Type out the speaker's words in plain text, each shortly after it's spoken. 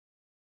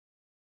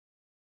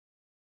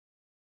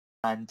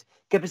and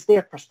give us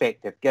their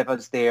perspective, give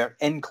us their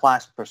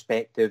in-class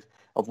perspective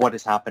of what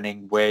is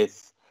happening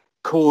with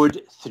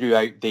code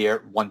throughout their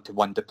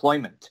one-to-one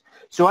deployment.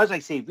 So as I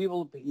say, we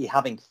will be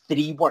having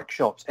 3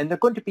 workshops, and they're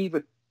going to be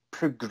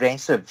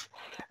progressive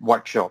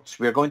workshops.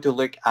 We're going to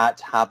look at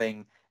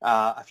having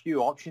a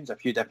few options, a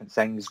few different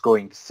things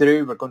going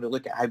through. We're going to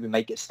look at how we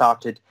might get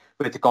started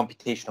with the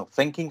computational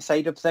thinking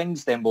side of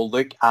things. Then we'll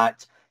look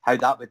at how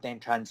that would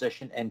then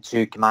transition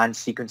into command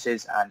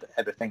sequences and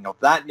everything of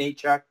that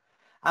nature.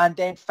 And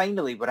then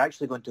finally, we're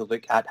actually going to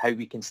look at how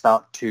we can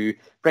start to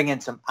bring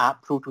in some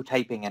app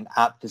prototyping and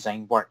app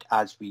design work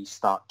as we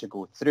start to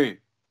go through.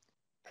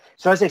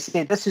 So as I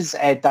said, this is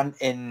done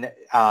in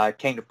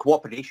kind of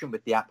cooperation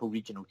with the Apple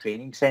Regional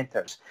Training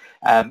Centres.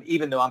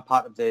 Even though I'm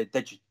part of the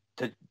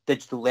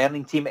digital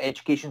learning team at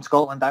Education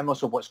Scotland, I'm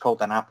also what's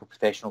called an Apple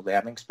Professional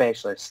Learning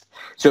Specialist.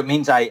 So it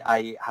means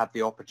I have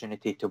the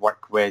opportunity to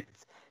work with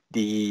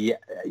the,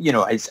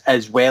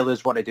 as well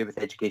as what I do with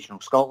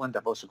Educational Scotland,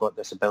 I've also got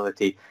this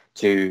ability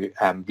to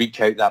reach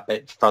out that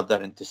bit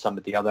further into some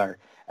of the other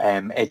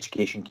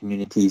education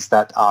communities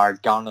that are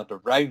garnered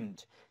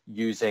around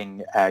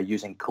using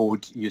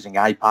code, using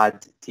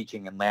iPad,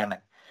 teaching and learning.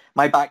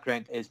 My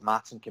background is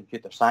maths and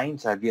computer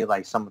science. I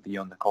realise some of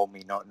you on the call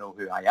may not know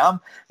who I am.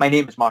 My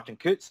name is Martin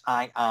Coates.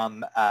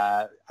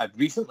 I've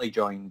recently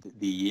joined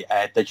the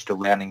digital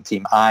learning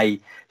team. I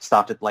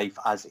started life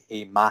as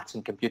a maths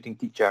and computing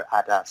teacher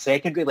at a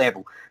secondary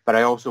level, but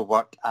I also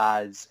worked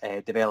as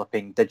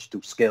developing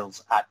digital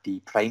skills at the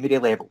primary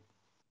level.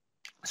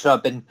 So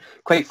I've been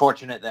quite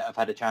fortunate that I've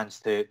had a chance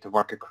to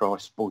work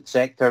across both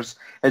sectors,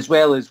 as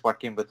well as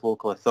working with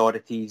local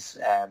authorities,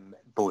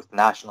 both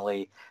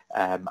nationally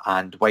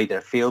and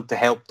wider field, to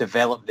help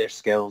develop their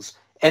skills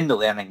in the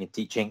learning and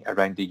teaching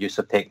around the use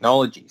of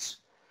technologies.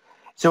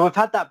 So we've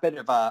had that bit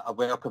of a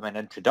welcome and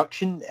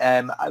introduction.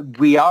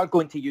 We are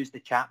going to use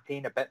the chat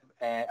pane a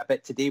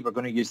bit today. We're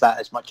going to use that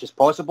as much as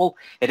possible.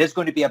 It is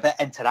going to be a bit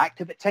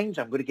interactive at times.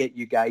 I'm going to get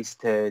you guys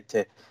to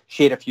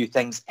share a few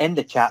things in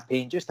the chat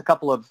pane, just a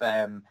couple of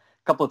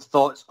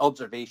thoughts,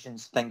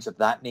 observations, things of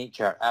that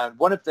nature.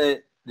 One of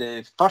the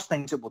first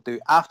things that we'll do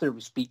after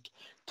we speak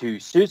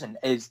to Susan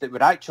is that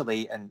we're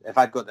actually, and if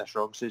I've got this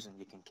wrong, Susan,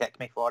 you can kick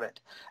me for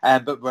it,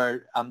 but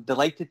I'm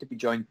delighted to be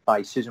joined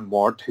by Susan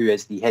Ward, who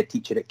is the head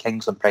teacher at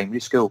Kingsland Primary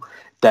School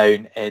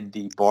down in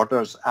the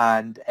Borders.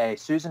 And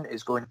Susan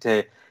is going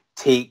to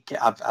take,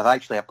 I've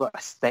got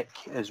a stick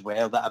as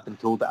well that I've been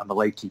told that I'm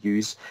allowed to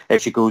use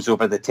if she goes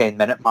over the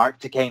 10-minute mark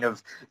to kind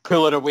of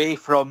pull her away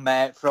from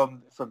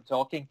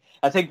talking.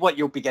 I think what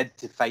you'll begin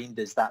to find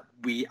is that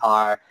we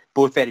are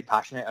both very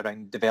passionate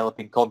around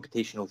developing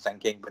computational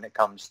thinking when it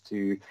comes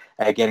to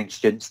getting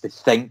students to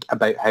think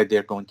about how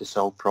they're going to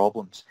solve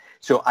problems.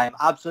 So I'm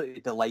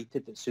absolutely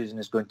delighted that Susan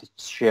is going to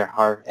share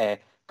her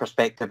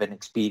perspective and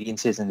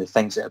experiences and the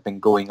things that have been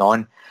going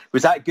on.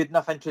 Was that a good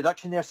enough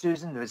introduction there,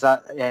 Susan? Was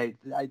that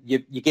you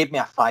gave me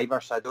a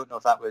 5, so I don't know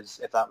if that was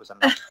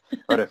enough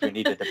or if we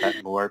needed a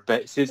bit more.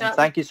 But Susan,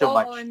 thank you so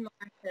much.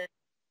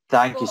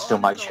 Thank you so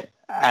much,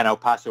 and I'll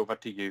pass over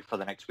to you for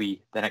the next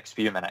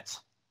few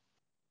minutes.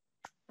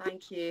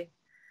 Thank you.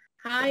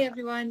 Hi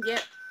everyone.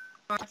 Yep,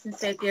 Martin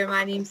said there,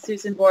 my name's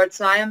Susan Ward.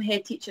 So I am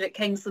head teacher at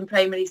Kingsland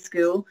Primary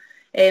School.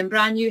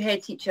 Brand new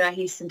head teacher, I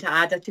hasten to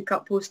add. I took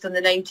up post on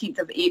the 19th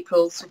of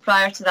April. So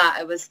prior to that,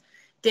 I was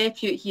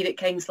deputy here at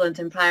Kingsland,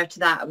 and prior to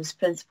that, I was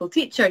principal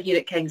teacher here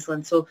at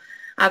Kingsland. So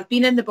I've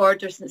been in the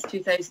Borders since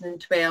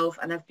 2012,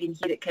 and I've been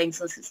here at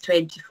Kingsland since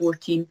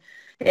 2014.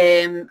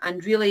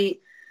 And really,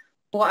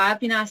 what I've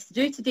been asked to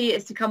do today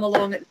is to come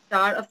along at the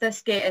start of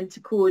this Get Into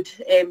Code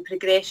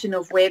progression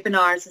of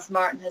webinars, as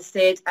Martin has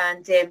said,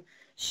 and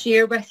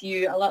share with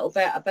you a little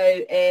bit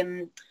about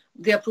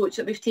the approach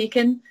that we've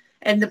taken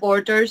in the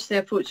Borders, the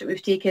approach that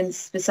we've taken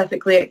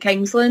specifically at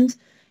Kingsland,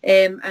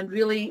 and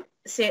really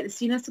set the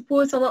scene, I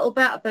suppose, a little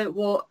bit about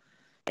what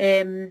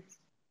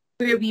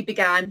where we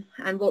began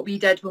and what we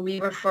did when we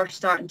were first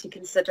starting to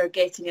consider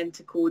getting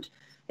into code.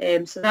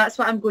 So that's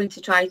what I'm going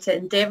to try to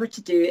endeavour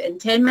to do in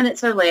 10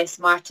 minutes or less,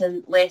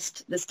 Martin,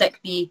 lest the stick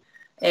be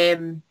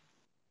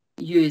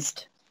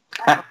used.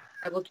 I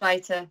will try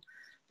to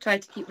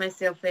keep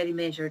myself very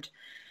measured.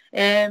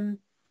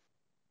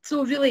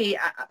 So really,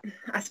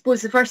 I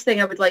suppose the first thing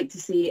I would like to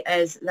say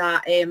is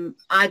that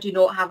I do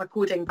not have a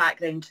coding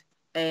background.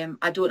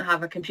 I don't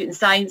have a computing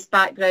science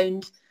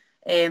background.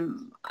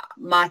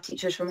 My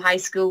teachers from high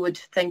school would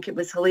think it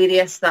was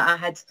hilarious that I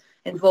had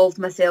involved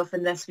myself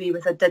in this way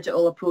with a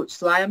digital approach.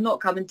 So I am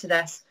not coming to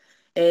this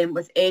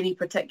with any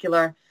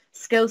particular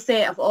skill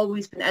set. I've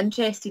always been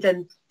interested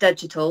in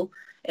digital,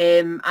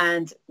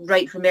 and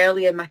right from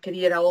early in my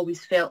career I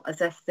always felt as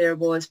if there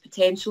was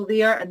potential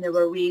there and there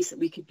were ways that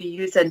we could be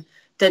using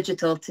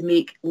digital to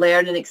make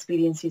learning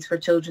experiences for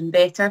children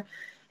better.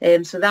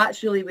 So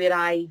that's really where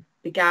I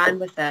began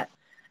with it.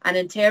 And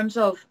in terms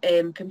of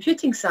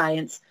computing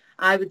science,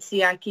 I would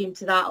say I came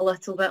to that a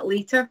little bit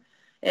later.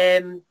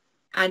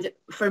 And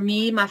for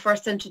me, my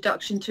first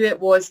introduction to it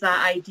was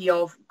that idea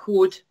of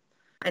code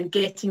and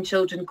getting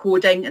children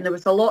coding. And there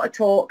was a lot of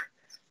talk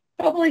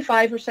probably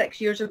 5 or 6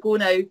 years ago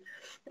now,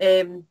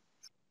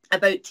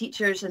 about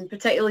teachers, and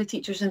particularly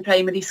teachers in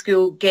primary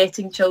school,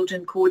 getting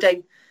children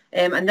coding,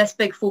 and this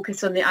big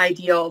focus on the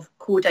idea of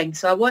coding.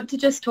 So I want to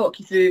just talk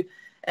you through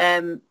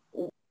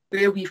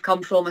where we've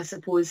come from, I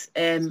suppose,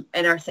 in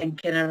our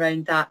thinking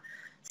around that.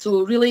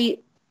 So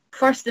really,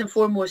 first and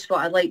foremost, what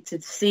I'd like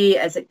to say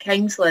is at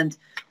Kingsland,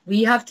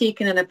 we have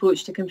taken an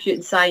approach to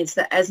computing science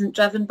that isn't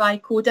driven by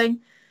coding.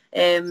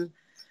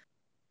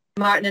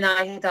 Martin and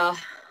I had a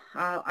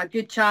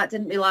good chat,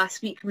 didn't we,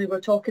 last week, and we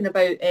were talking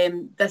about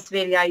this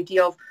very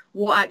idea of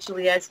what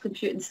actually is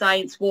computing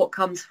science, what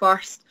comes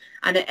first,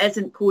 and it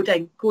isn't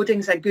coding.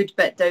 Coding's a good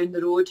bit down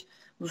the road.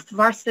 The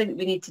first thing that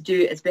we need to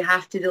do is we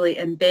have to really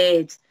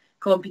embed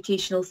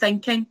computational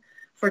thinking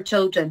for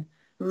children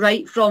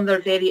right from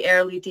their very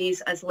early days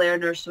as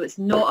learners. So it's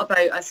not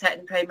about us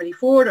hitting primary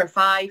 4 or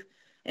 5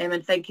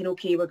 and thinking,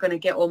 okay, we're going to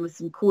get on with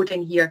some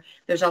coding here.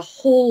 There's a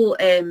whole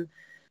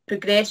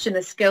progression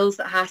of skills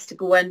that has to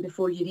go in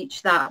before you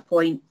reach that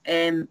point,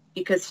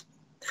 because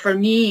for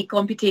me,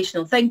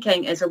 computational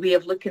thinking is a way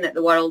of looking at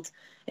the world.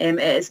 It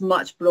is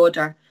much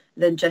broader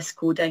than just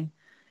coding.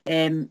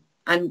 And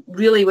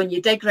really, when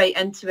you dig right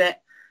into it,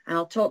 and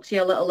I'll talk to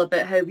you a little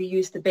about how we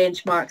use the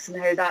benchmarks and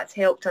how that's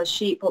helped us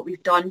shape what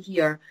we've done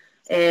here.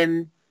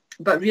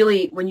 But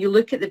really, when you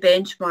look at the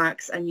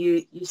benchmarks and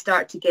you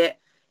start to get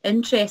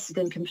interested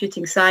in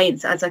computing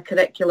science as a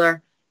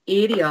curricular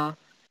area,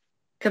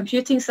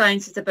 computing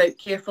science is about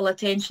careful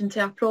attention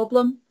to a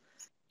problem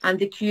and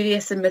the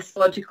curious and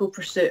methodical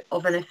pursuit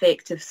of an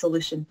effective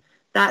solution.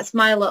 That's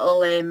my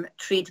little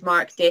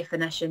trademark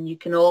definition. You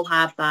can all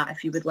have that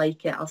if you would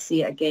like it. I'll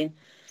say it again.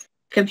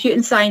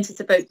 Computing science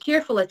is about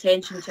careful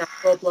attention to a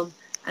problem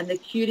and the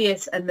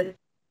curious and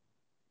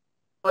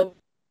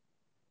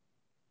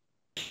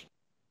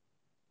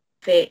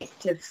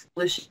effective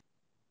solution.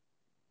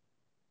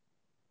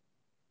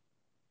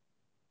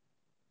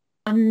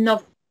 None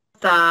of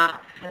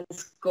that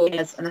has gone,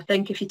 and I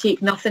think if you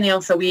take nothing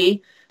else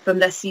away from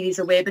this series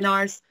of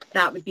webinars,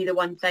 that would be the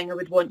one thing I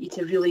would want you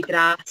to really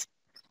grasp,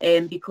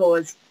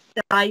 because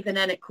diving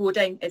in at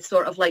coding is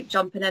sort of like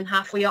jumping in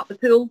halfway up the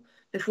pool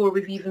before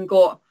we've even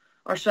got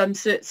our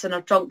swimsuits and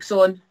our trunks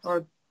on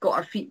or got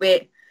our feet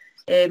wet.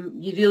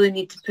 You really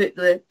need to put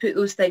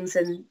those things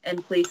in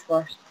place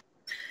first.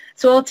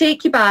 So I'll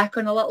take you back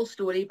on a little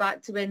story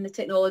back to when the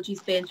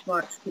technologies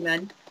benchmarks came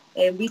in.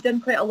 We've done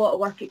quite a lot of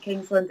work at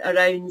Kingsland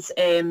around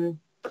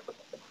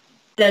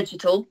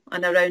digital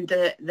and around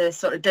the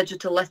sort of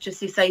digital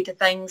literacy side of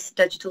things,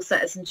 digital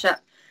citizenship,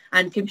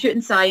 and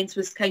computing science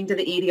was kind of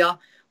the area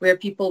where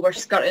people were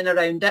skirting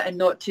around it and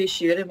not too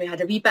sure, and we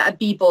had a wee bit of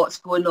B-bots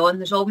going on.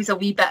 There's always a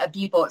wee bit of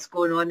B-bots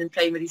going on in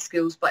primary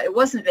schools, but it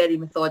wasn't very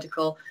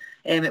methodical,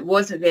 it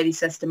wasn't very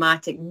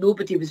systematic,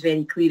 nobody was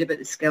very clear about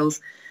the skills.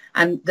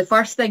 And the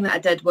first thing that I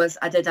did was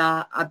I did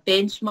a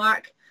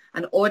benchmark,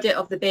 an audit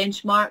of the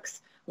benchmarks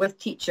with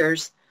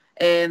teachers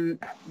when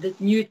the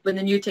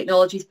new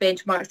technologies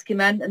benchmarks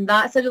came in, and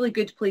that's a really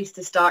good place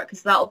to start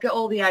because that'll get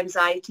all the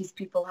anxieties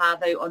people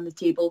have out on the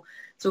table.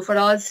 So for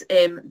us,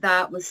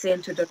 that was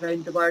centred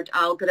around the word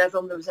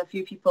algorithm. There was a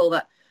few people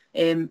that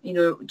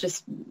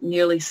just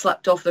nearly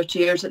slipped off their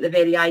chairs at the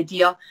very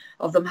idea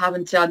of them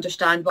having to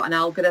understand what an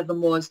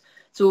algorithm was.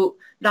 So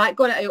that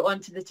got it out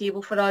onto the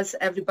table for us,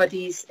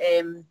 everybody's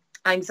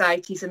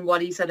anxieties and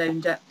worries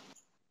around it.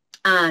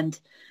 And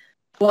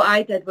what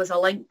I did was I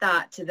linked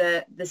that to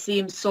the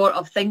same sort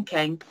of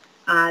thinking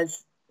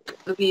as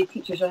the way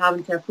teachers are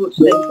having to approach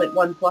things like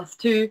 1 +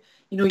 2.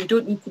 You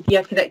don't need to be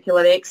a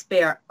curricular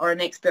expert or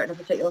an expert in a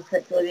particular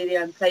curricular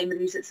area in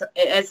primaries. It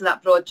is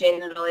that broad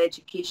general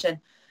education.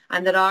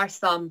 And there are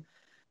some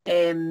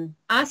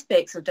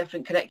aspects of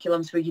different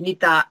curriculums where you need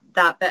that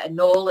bit of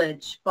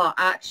knowledge. But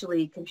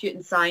actually,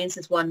 computing science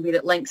is one where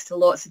it links to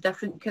lots of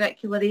different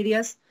curricular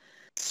areas.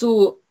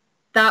 So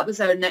that was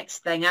our next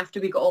thing. After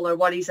we got all our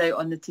worries out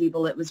on the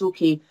table, it was,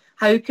 okay,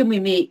 how can we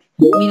make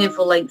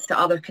meaningful links to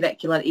other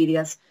curricular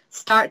areas?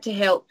 Start to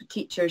help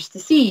teachers to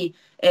see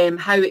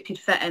how it could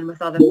fit in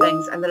with other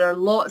things. And there are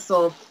lots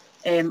of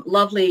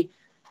lovely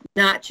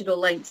natural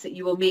links that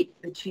you will make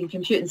between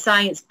computing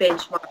science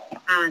benchmarking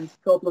and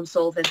problem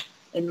solving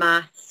in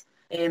maths.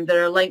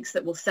 There are links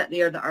that will sit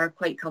there that are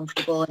quite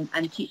comfortable,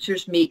 and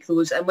teachers make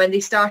those. And when they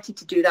started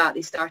to do that,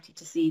 they started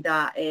to see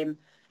that it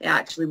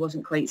actually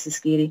wasn't quite so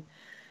scary.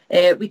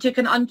 We took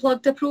an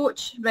unplugged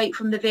approach right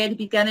from the very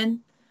beginning.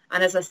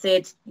 And as I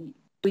said,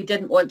 we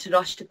didn't want to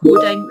rush to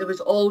coding. There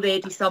was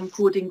already some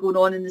coding going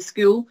on in the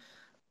school.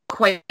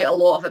 Quite a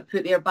lot of it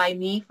put there by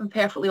me, if I'm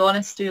perfectly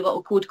honest, do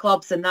little code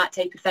clubs and that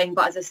type of thing.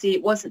 But as I say,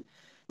 it wasn't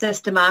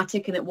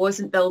systematic and it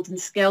wasn't building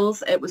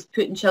skills. It was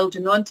putting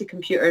children onto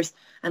computers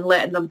and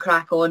letting them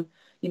crack on,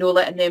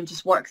 letting them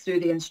just work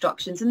through the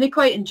instructions. And they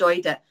quite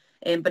enjoyed it.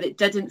 But it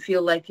didn't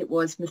feel like it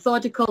was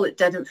methodical. It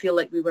didn't feel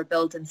like we were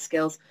building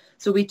skills.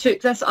 So we took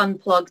this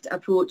unplugged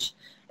approach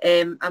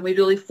and we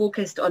really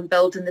focused on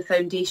building the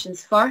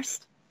foundations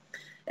first.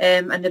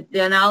 And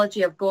the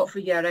analogy I've got for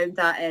you around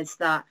that is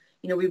that,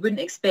 we wouldn't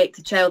expect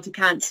a child who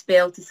can't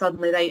spell to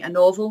suddenly write a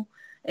novel.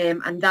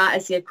 And that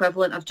is the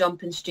equivalent of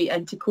jumping straight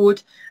into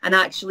code. And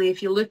actually,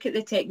 if you look at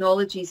the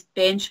technologies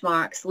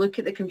benchmarks, look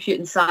at the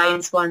computing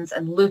science ones,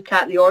 and look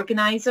at the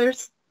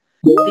organisers,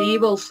 they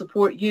will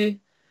support you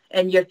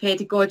in your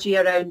pedagogy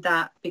around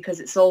that, because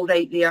it's all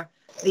right there.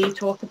 They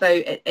talk about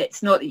it.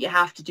 It's not that you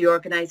have to do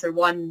organiser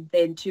 1,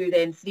 then 2,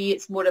 then 3.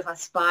 It's more of a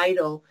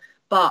spiral.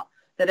 But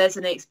there is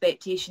an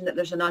expectation that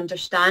there's an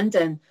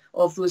understanding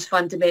of those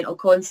fundamental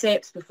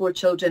concepts before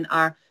children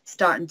are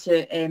starting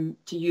to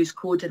use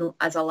code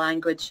as a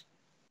language.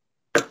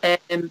 As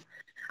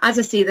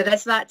I say, there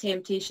is that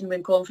temptation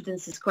when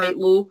confidence is quite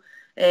low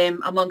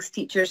amongst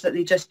teachers, that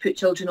they just put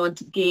children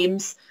onto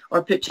games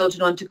or put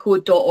children onto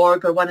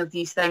code.org or one of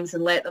these things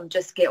and let them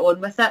just get on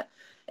with it.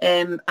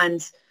 And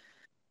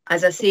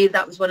as I say,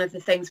 that was one of the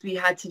things we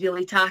had to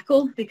really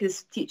tackle,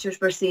 because teachers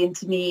were saying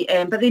to me,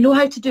 but they know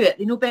how to do it.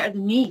 They know better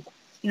than me.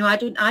 You know, I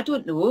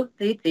don't know.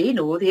 They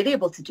know, they're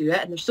able to do it,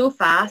 and they're so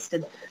fast.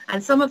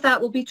 And some of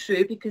that will be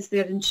true because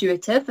they're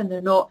intuitive and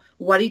they're not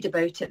worried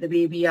about it the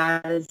way we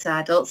are as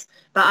adults.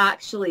 But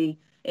actually,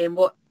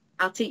 what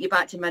I'll take you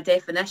back to my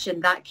definition,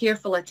 that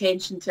careful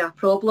attention to a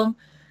problem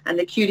and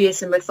the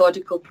curious and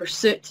methodical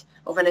pursuit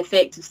of an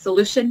effective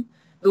solution,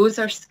 those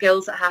are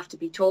skills that have to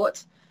be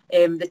taught.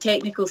 The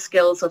technical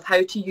skills of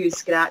how to use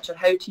Scratch or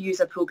how to use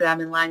a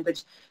programming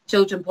language,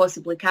 children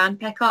possibly can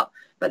pick up,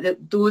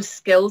 but those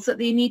skills that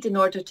they need in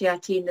order to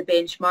attain the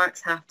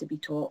benchmarks have to be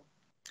taught.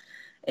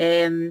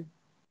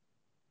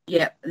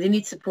 Yeah, they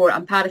need support.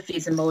 I'm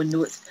paraphrasing my own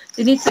notes.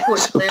 They need support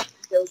to learn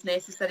the skills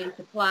necessary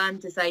to plan,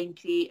 design,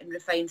 create and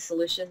refine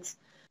solutions,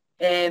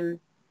 to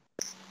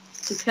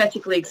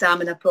critically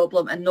examine a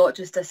problem and not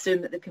just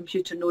assume that the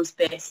computer knows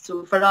best.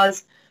 So for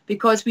us,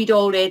 because we'd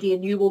already,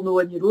 and you will know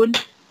in your own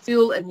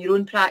school and your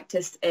own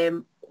practice,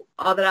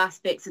 other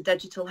aspects of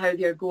digital, how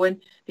they're going,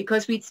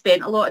 because we'd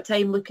spent a lot of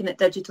time looking at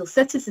digital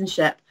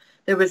citizenship,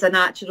 there was a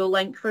natural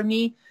link for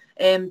me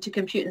to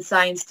computing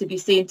science to be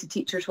saying to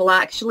teachers, well,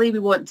 actually, we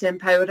want to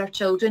empower our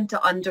children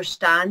to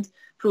understand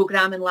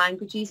programming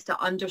languages, to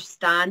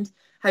understand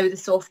how the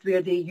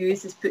software they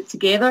use is put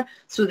together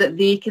so that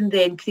they can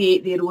then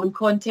create their own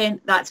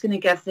content. That's going to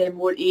give them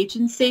more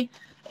agency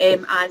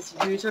as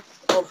users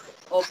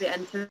of the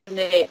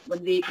internet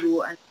when they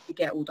grow and they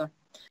get older.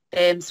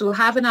 So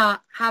having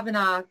a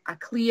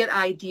clear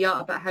idea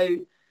about how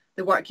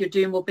the work you're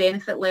doing will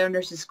benefit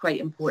learners is quite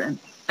important,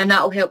 and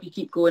that will help you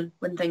keep going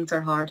when things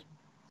are hard.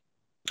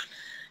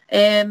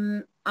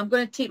 I'm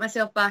going to take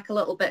myself back a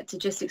little bit to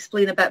just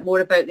explain a bit more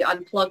about the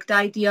unplugged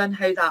idea and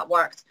how that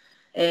worked.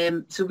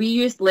 So we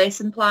used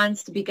lesson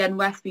plans to begin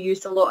with. We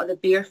used a lot of the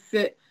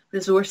barefoot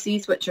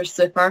resources, which are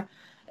super.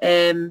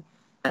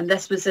 And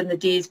this was in the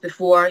days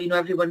before, you know,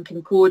 everyone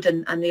can code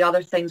and the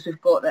other things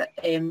we've got that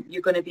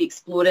you're going to be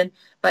exploring.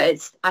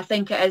 But I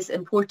think it is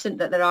important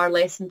that there are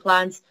lesson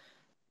plans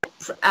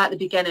at the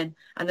beginning,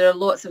 and there are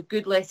lots of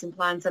good lesson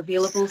plans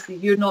available. So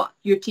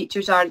your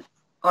teachers aren't,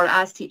 or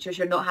as teachers,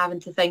 you're not having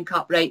to think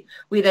up, right,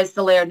 where is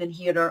the learning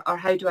here, or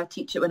how do I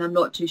teach it when I'm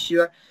not too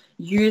sure?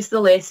 Use the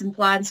lesson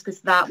plans,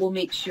 because that will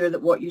make sure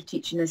that what you're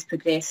teaching is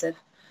progressive.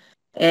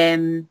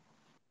 Starting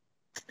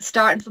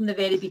from the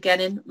very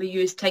beginning, we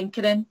use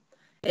tinkering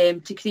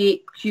to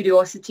create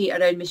curiosity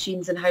around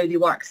machines and how they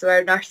work. So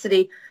our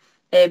nursery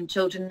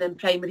children in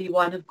primary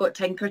 1 have got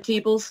tinker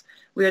tables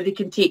where they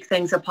can take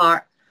things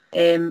apart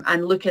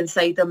and look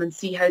inside them and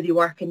see how they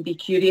work and be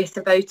curious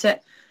about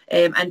it,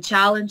 and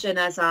challenging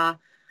as a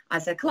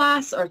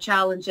class, or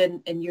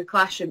challenging in your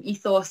classroom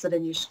ethos or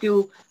in your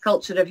school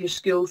culture of your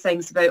school,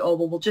 things about, oh,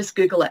 well, we'll just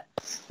Google it.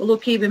 Well,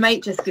 okay, we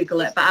might just Google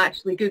it, but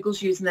actually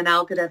Google's using an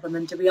algorithm,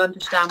 and do we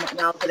understand what an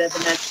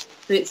algorithm is?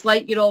 So it's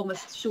like you're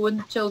almost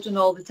showing children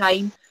all the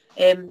time,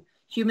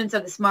 humans are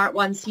the smart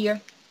ones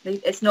here.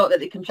 It's not that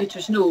the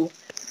computers know,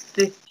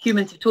 the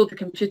humans have told the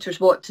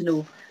computers what to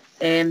know.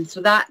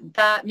 So that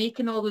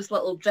making all those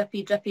little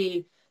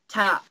drippy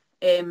tap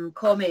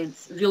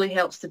comments really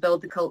helps to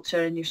build the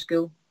culture in your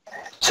school.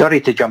 Sorry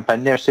to jump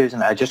in there,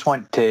 Susan. I just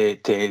want I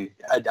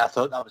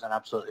thought that was an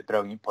absolutely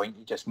brilliant point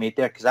you just made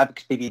there, because I've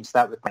experienced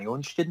that with my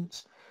own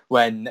students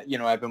when, you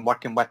know, I've been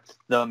working with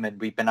them and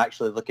we've been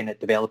actually looking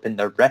at developing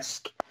their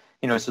risk,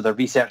 you know, so their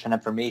research and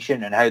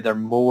information, and how they're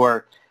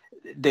more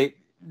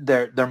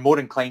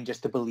inclined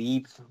just to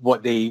believe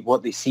what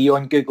they see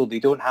on Google. They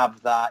don't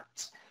have that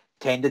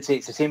tendency.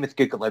 It's the same with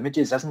Google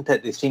Images, isn't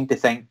it? They seem to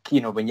think,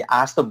 you know, when you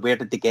ask them where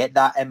did they get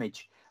that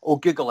image, oh,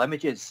 Google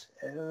Images.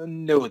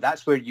 No,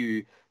 that's where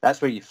you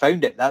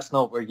found it. That's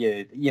not where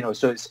you know.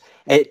 So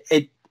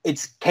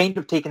it's kind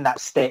of taking that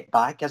step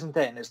back, isn't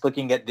it? And it's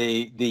looking at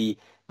the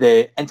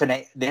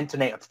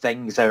Internet of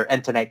Things, or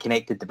internet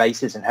connected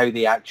devices, and how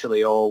they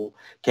actually all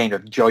kind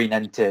of join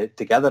into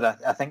together.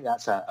 I think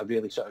that's a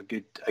really sort of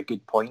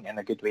good point, and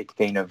a good way to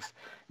kind of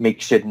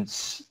make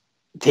students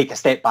take a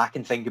step back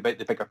and think about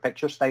the bigger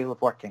picture style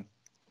of working.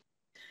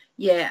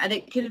 Yeah, and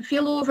it can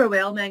feel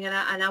overwhelming,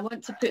 and I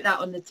want to put that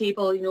on the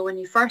table. You know,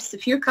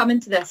 if you're coming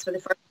to this for the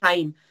first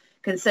time,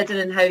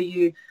 considering how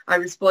you are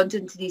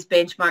responding to these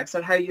benchmarks,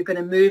 or how you're going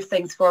to move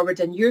things forward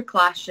in your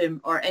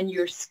classroom or in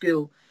your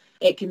school,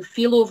 it can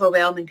feel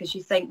overwhelming because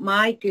you think,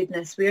 my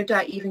goodness, where do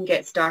I even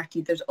get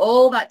started? There's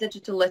all that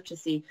digital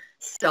literacy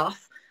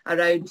stuff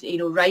around,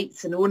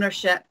 rights and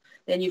ownership.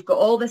 Then you've got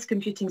all this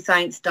computing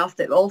science stuff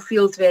that all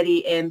feels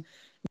very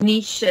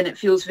niche, and it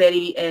feels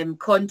very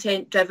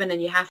content driven,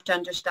 and you have to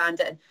understand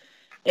it. And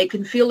it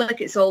can feel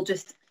like it's all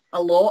just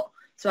a lot.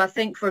 So I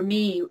think for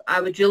me, I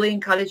would really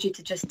encourage you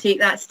to just take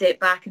that step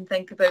back and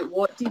think about,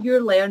 what do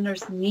your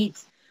learners need?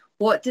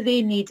 What do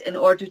they need in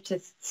order to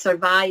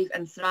survive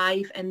and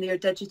thrive in their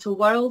digital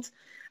world,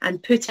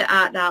 and put it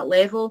at that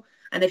level.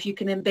 And if you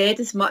can embed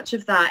as much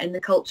of that in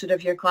the culture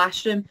of your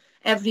classroom,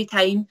 every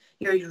time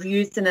you're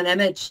using an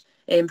image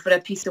for a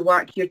piece of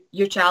work,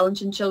 you're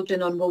challenging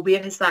children on, well,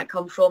 where has that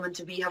come from, and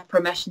do we have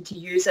permission to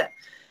use it?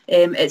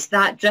 It's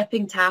that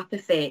dripping tap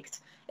effect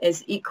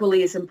is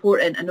equally as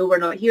important. I know we're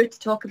not here to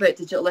talk about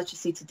digital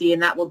literacy today,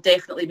 and that will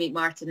definitely make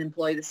Martin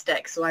employ the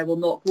stick, so I will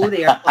not go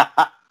there.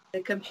 The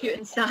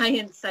computing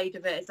science side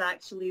of it is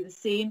actually the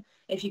same.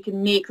 If you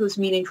can make those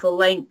meaningful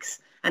links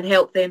and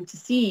help them to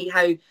see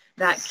how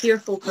that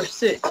careful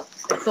pursuit,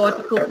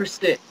 methodical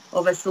pursuit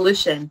of a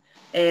solution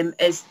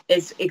is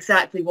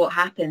exactly what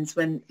happens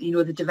when,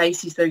 the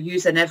devices they're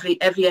using,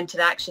 every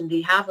interaction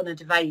they have on a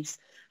device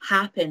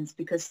happens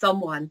because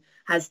someone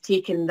has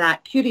taken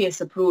that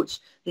curious approach.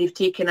 They've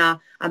taken a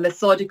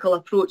methodical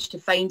approach to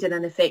finding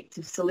an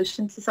effective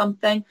solution to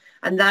something.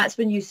 And that's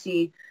when you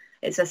see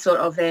it's a sort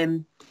of,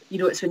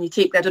 it's when you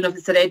take, I don't know if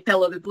it's the red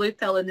pill or the blue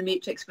pill in the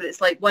Matrix, but it's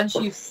like once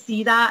you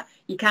see that,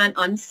 you can't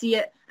unsee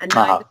it. And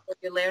neither will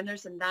your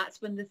learners. And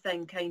that's when the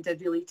thing kind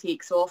of really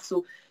takes off.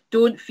 So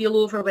don't feel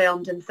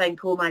overwhelmed and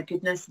think, oh my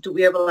goodness,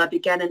 where will I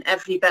begin? And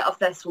every bit of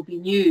this will be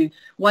new.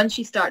 Once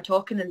you start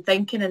talking and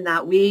thinking in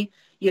that way,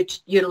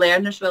 your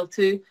learners will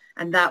too.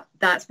 And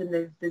that's when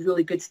the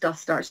really good stuff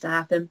starts to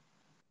happen.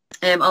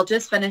 I'll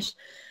just finish.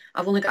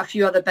 I've only got a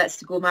few other bits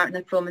to go, Martin,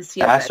 I promise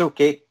you. That's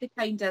okay. To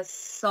kind of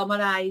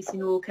summarise,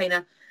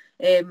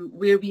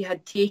 where we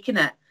had taken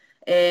it.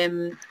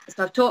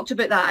 So I've talked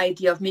about that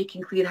idea of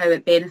making clear how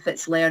it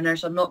benefits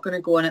learners. I'm not going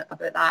to go on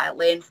about that at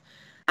length.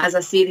 As I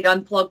say, the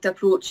unplugged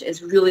approach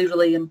is really,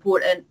 really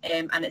important,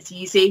 and it's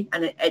easy,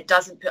 and it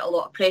doesn't put a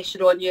lot of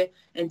pressure on you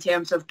in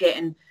terms of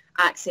getting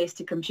access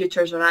to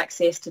computers or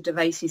access to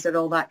devices or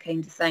all that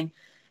kind of thing.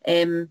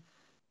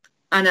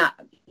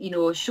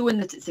 Showing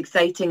that it's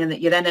exciting and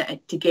that you're in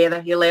it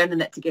together, you're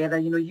learning it together,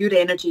 your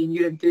energy and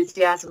your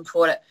enthusiasm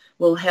for it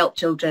will help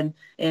children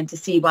to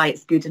see why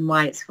it's good and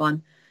why it's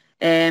fun.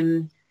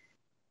 A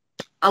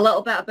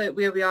little bit about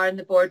where we are in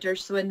the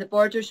Borders. So in the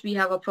Borders, we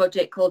have a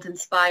project called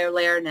Inspire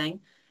Learning.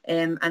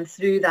 And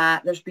through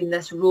that, there's been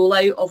this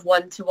rollout of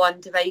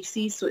one-to-one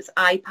devices. So it's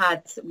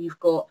iPads that we've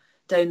got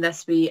down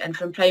this way. And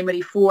from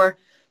primary 4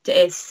 to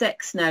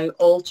S6 now,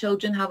 all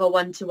children have a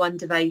one-to-one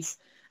device.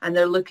 And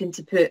they're looking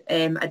to put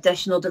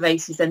additional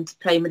devices into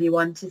primary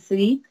 1 to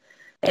 3,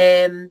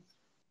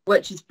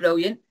 which is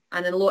brilliant.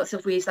 And in lots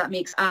of ways, that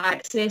makes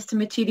access to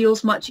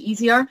materials much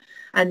easier.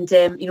 And,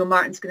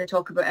 Martin's going to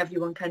talk about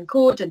Everyone Can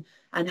Code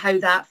and how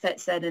that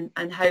fits in,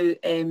 and how,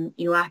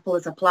 Apple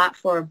as a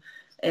platform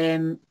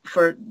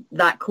for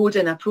that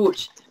coding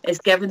approach is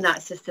given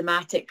that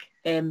systematic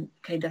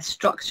kind of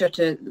structure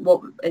to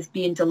what is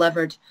being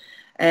delivered.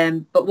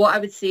 But what I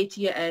would say to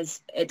you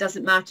is it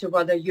doesn't matter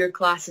whether your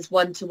class is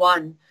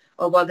 1-to-1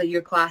 or whether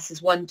your class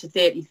is 1 to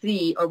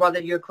 33 or whether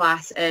your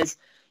class is,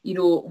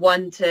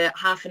 1 to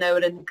half an hour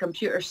in the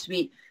computer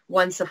suite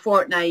once a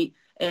fortnight,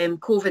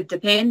 COVID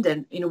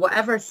dependent,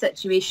 whatever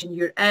situation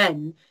you're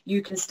in,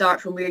 you can start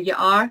from where you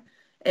are.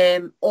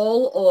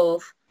 All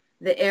of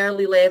the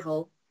early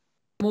level,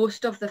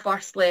 most of the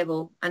first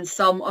level and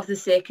some of the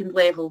second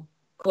level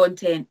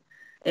content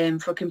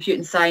for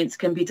computing science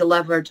can be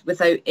delivered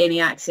without any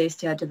access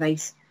to a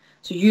device.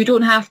 So you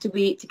don't have to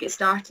wait to get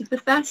started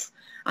with this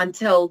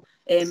until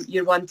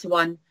you're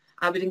 1-to-1.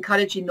 I would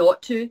encourage you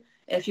not to.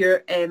 If you're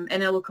in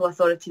a local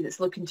authority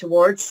that's looking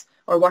towards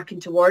or working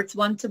towards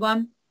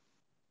 1-to-1,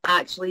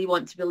 actually you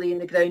want to be laying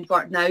the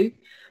groundwork now.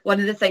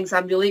 One of the things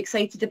I'm really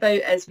excited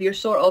about is we're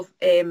sort of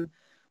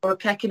we're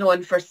kicking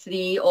on for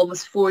 3,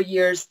 almost 4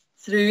 years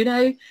through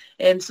now.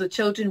 So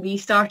children we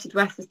started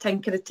with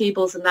Tinker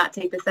tables and that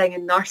type of thing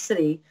in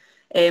nursery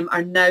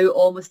are now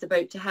almost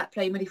about to hit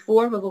primary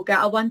 4 where they'll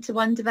get a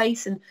 1-to-1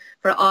 device. And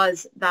for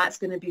us, that's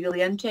going to be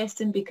really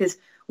interesting because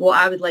what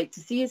I would like to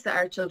see is that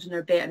our children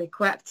are better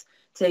equipped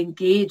to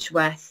engage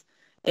with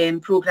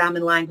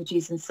programming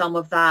languages and some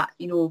of that,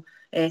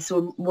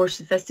 so more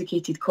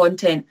sophisticated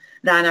content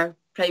than our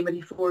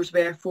primary 4s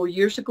were 4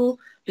 years ago,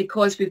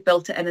 because we've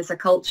built it in as a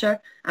culture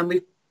and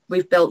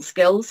we've built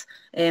skills.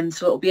 So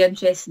it'll be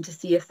interesting to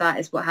see if that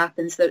is what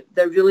happens. There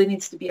really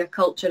needs to be a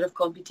culture of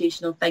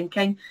computational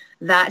thinking.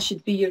 That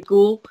should be your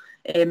goal,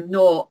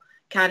 not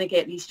can I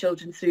get these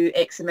children through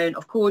X amount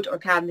of code, or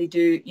can they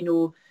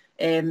do,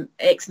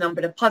 X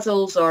number of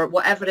puzzles or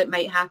whatever it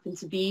might happen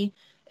to be.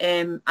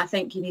 I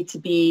think you need to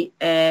be,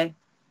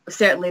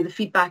 certainly the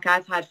feedback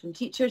I've had from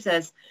teachers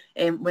is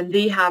when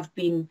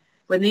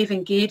they've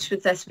engaged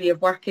with this way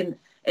of working,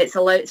 it's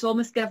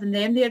almost given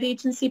them their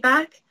agency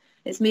back.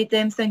 it's made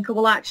them think, oh,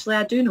 well, actually,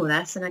 I do know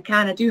this and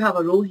I do have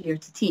a role here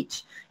to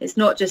teach. It's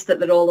not just that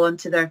they're all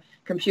onto their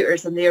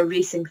computers and they're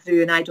racing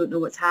through and I don't know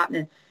what's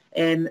happening.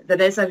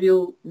 There is a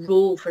real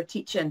role for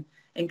teaching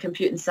in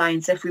computing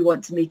science if we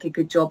want to make a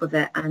good job of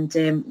it. And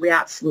we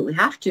absolutely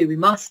have to. We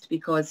must,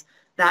 because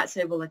that's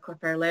how we'll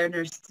equip our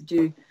learners to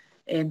do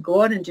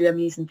go on and do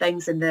amazing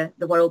things in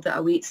the world that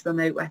awaits them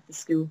out with the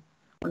school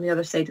on the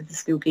other side of the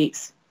school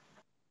gates.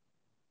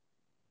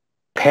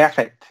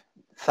 Perfect.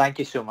 Thank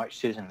you so much,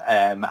 Susan.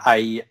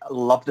 I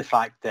love the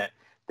fact that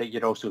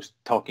you're also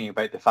talking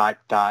about the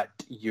fact that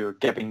you're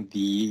giving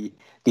the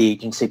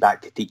agency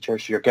back to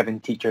teachers. You're giving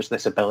teachers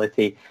this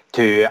ability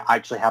to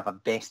actually have a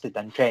vested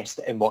interest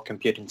in what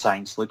computing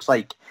science looks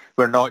like.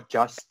 We're not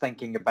just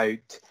thinking about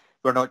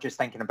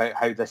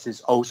how this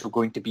is also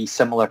going to be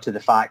similar to the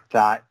fact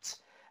that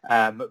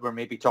we're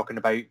maybe talking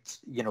about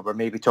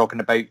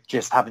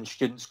just having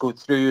students go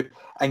through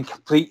and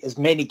complete as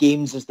many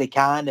games as they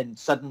can, and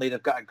suddenly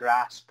they've got a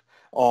grasp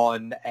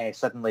on how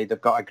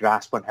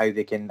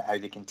they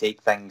can take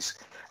things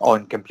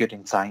on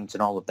computing science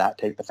and all of that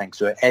type of thing.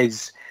 So it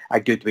is a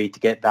good way to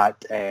get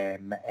that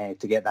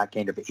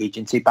kind of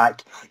agency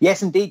back.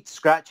 Yes, indeed,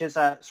 Scratch is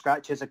a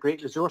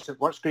great resource.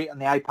 It works great on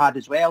the iPad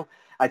as well.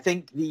 I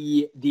think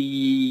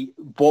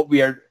what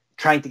we are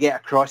trying to get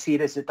across here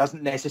is it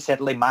doesn't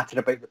necessarily matter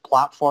about the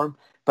platform,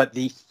 but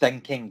the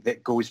thinking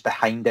that goes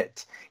behind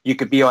it. You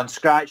could be on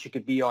Scratch, you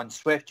could be on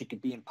Swift, you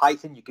could be in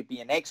Python, you could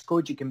be in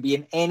Xcode, you could be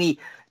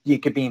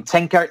in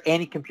Tinker,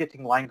 any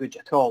computing language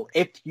at all.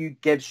 If you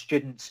give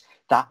students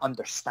that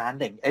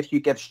understanding, of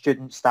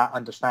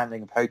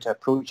how to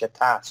approach a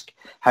task,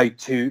 how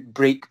to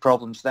break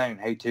problems down,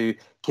 how to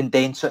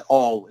condense it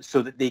all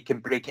so that they can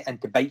break it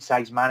into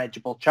bite-sized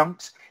manageable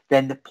chunks,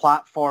 then the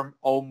platform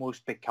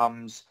almost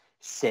becomes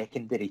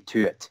secondary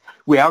to it.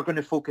 We are going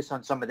to focus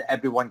on some of the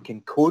Everyone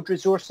Can Code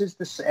resources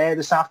this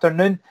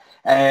afternoon.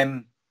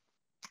 And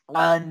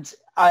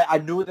I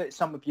know that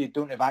some of you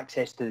don't have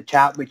access to the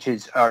chat, which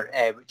is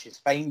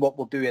fine. What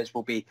we'll do is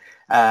we'll be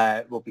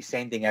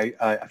sending out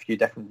a few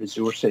different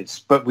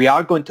resources, but we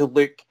are going to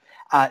look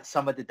at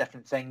some of the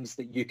different things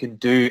that you can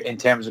do in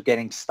terms of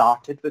getting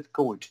started with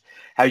code,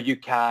 how you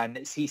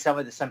can see some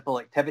of the simple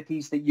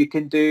activities that you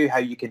can do, how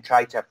you can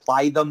try to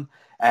apply them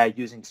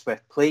using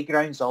Swift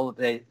Playgrounds, all of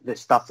the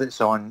stuff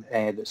that's on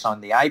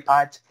the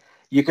iPad.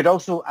 You could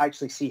also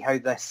actually see how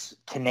this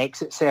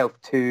connects itself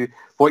to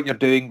what you're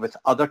doing with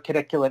other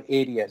curricular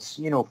areas.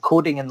 You know,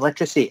 coding and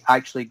literacy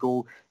actually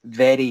go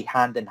very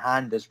hand in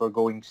hand as we're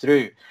going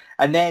through.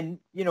 And then,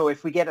 you know,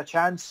 if we get a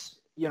chance,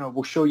 you know,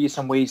 we'll show you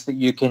some ways that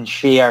you can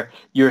share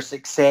your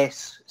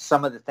success,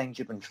 some of the things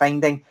you've been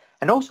finding,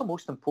 and also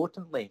most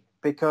importantly,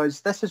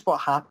 because this is what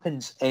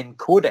happens in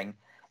coding,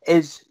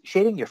 is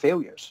sharing your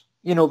failures.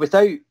 You know,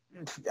 without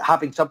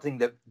having something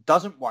that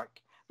doesn't work,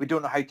 we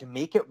don't know how to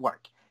make it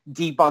work.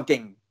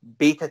 Debugging,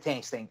 beta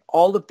testing,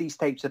 all of these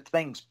types of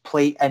things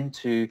play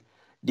into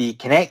the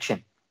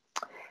connection.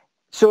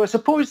 So I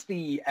suppose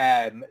the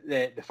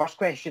first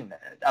question,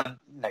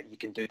 now you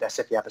can do this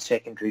if you have a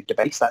secondary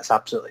device, that's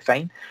absolutely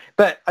fine.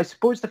 But I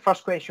suppose the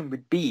first question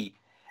would be,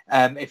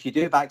 if you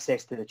do have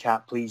access to the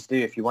chat, please do.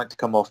 If you want to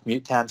come off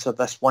mute to answer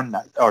this one,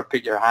 or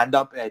put your hand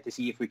up to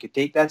see if we could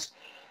take this.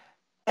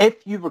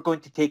 If you were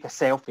going to take a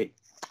selfie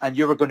and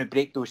you were going to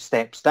break those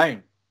steps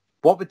down,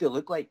 what would they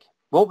look like?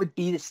 What would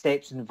be the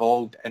steps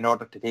involved in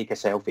order to take a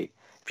selfie?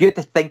 If you had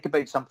to think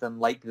about something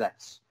like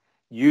this,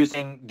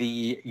 using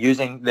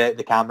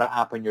the camera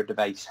app on your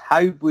device,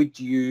 how would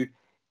you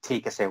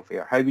take a selfie,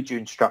 or how would you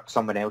instruct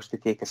someone else to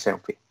take a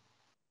selfie?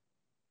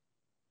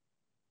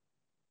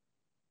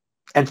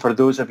 And for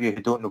those of you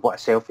who don't know what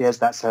a selfie is,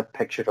 that's a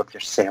picture of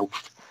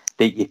yourself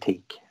that you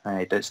take.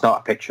 Right? It's not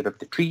a picture of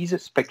the trees,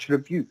 it's a picture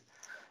of you.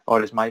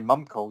 Or as my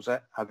mum calls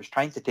it, I was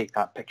trying to take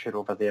that picture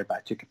over there, but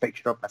I took a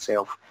picture of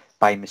myself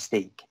by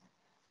mistake.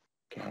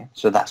 Okay,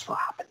 so that's what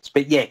happens.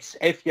 But yes,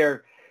 if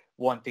you're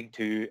wanting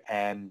to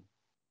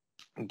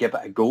give it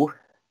a go,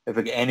 if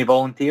we get any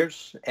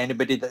volunteers,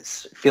 anybody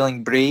that's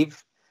feeling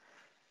brave,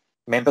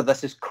 remember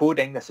this is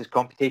coding, this is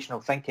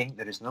computational thinking.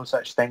 There is no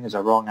such thing as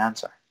a wrong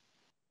answer.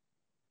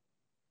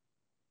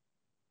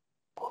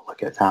 Oh,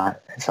 look at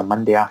that. It's a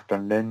Monday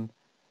afternoon.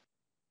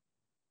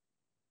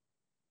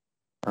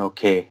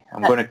 Okay,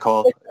 I'm going to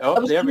call...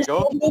 Oh, there we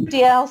go.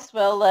 Nobody else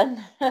will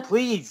then.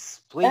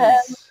 Please.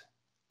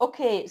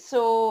 Okay,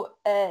 so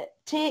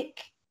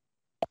take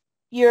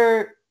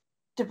your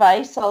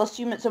device. I'll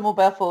assume it's a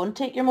mobile phone.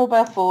 Take your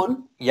mobile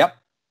phone. Yep.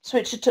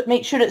 Switch it to,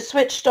 make sure it's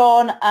switched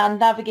on, and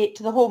navigate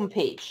to the home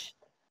page.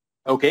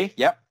 Okay,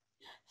 yep.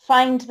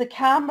 Find the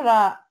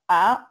camera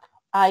app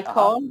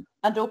icon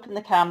and open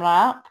the camera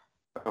app.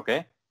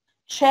 Okay.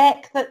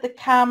 Check that the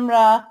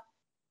camera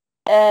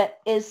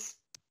is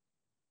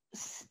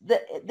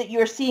that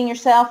you're seeing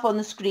yourself on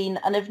the screen,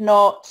 and if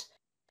not,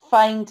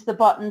 find the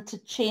button to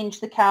change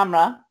the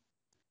camera.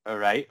 All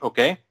right,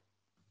 okay.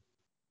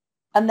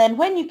 And then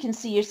when you can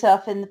see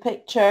yourself in the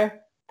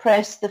picture,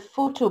 press the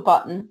photo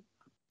button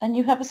and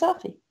you have a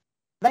selfie.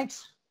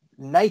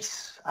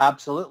 Nice,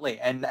 absolutely.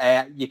 And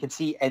you can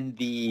see in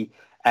the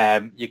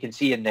You can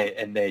see in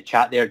the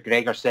chat there,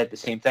 Gregor said the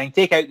same thing.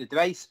 Take out the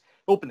device,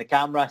 open the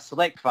camera,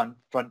 select front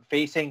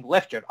facing,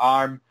 lift your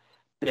arm.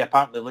 They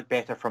apparently look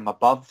better from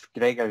above.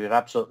 Gregor, you're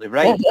absolutely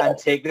right. And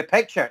take the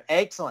picture.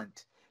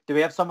 Excellent. Do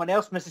we have someone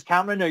else? Mrs.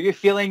 Cameron, are you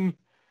feeling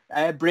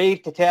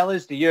brave to tell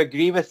us? Do you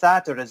agree with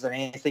that, or is there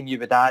anything you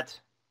would add?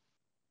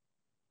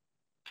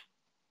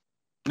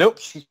 Nope,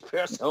 she's put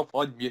herself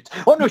on mute.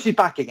 Oh, no, she's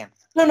back again.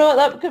 No,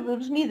 that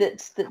was me.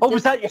 Oh,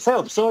 was that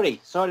yourself? Sorry.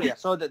 I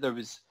saw that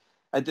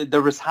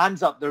there was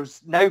hands up.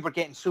 Now we're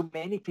getting so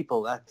many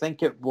people. I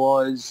think it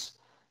was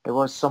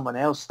someone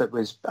else that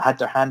had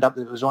their hand up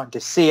that was wanting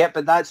to say it,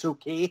 but that's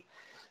okay.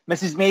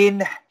 Mrs.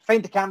 Main,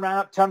 find the camera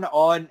app, turn it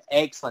on.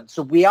 Excellent.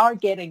 So we are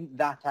getting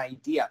that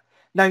idea.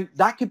 Now,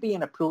 that could be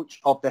an approach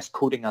of this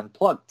Coding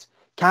Unplugged.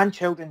 Can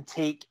children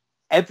take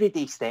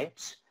everyday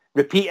steps,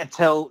 repeat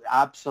until,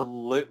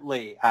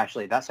 absolutely,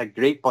 Ashley, that's a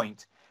great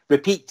point.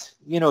 Repeat,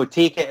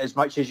 take it as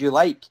much as you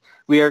like.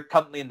 We are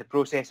currently in the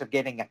process of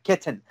getting a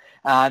kitten.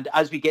 And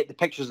as we get the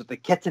pictures of the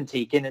kitten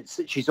taken,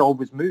 she's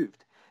always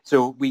moved.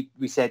 So we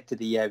said to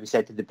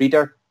the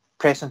breeder,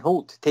 press and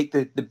hold, take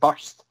the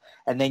burst,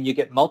 and then you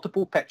get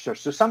multiple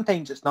pictures. So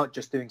sometimes it's not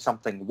just doing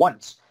something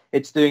once,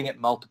 it's doing it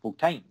multiple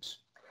times.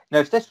 Now,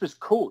 if this was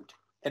code,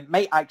 it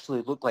might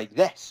actually look like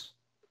this.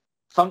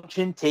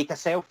 Function, take a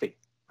selfie.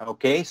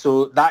 Okay,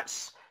 so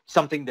that's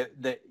something that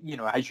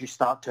as you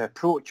start to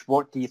approach,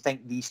 what do you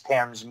think these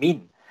terms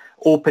mean?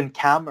 Open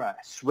camera,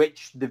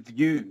 switch the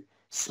view,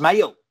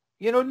 smile.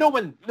 No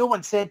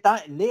one said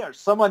that in there.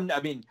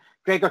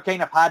 Gregor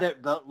kind of had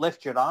it, but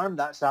lift your arm,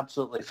 that's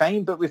absolutely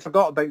fine, but we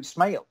forgot about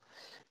smile.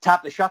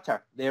 Tap the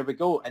shutter, there we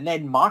go. And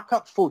then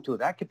markup photo,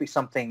 that could be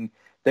something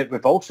that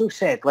we've also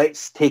said,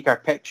 let's take our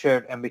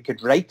picture and we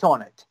could write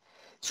on it.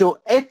 So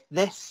if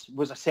this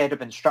was a set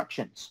of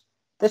instructions,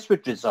 this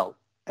would result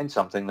in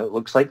something that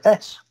looks like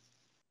this.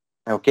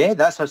 Okay,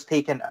 that's us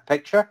taking a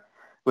picture.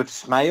 We've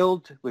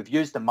smiled, we've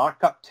used the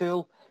markup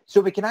tool,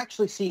 so we can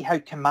actually see how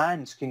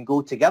commands can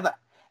go together.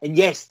 And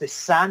yes, the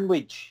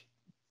sandwich,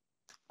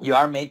 you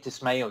are meant to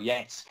smile,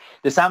 yes.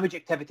 The sandwich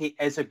activity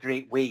is a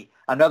great way.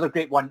 Another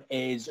great one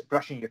is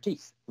brushing your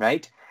teeth,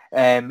 right?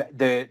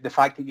 The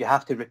fact that you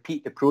have to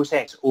repeat the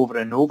process over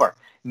and over,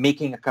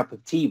 making a cup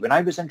of tea. When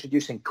I was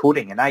introducing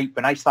coding, and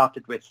when I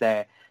started with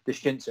the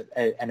students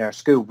in our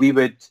school, we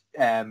would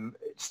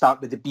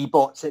start with the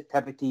BBOTS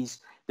activities,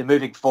 the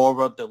moving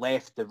forward, the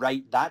left, the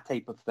right, that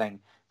type of thing.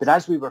 But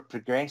as we were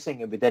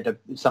progressing and we did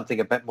something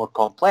a bit more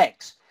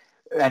complex,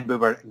 and we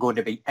were going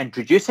to be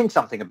introducing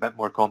something a bit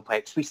more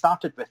complex, we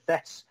started with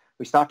this.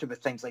 We started with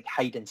things like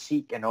hide and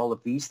seek and all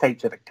of these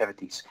types of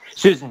activities.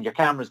 Susan, your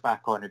camera's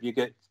back on.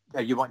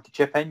 Are you wanting to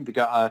chip in? Have you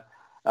got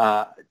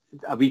a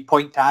wee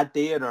point to add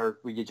there, or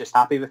were you just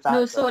happy with that?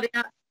 No, sorry.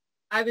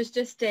 I was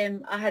just I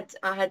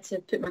had to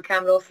put my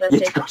camera off for a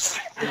second.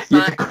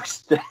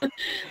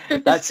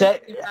 That's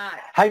it.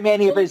 How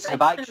many of us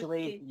have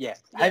actually? Yeah.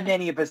 How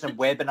many of us in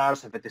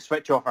webinars have had to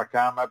switch off our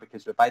camera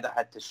because we've either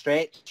had to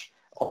stretch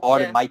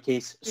or, in my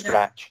case,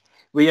 scratch?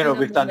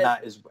 We've done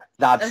that as well.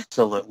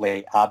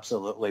 Absolutely.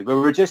 We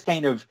were just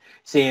kind of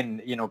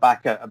saying,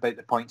 back about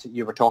the points that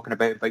you were talking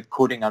about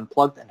Coding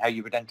Unplugged and how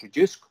you would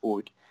introduce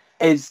code,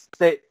 is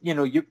that,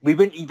 we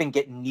wouldn't even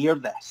get near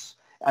this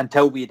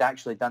until we had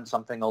actually done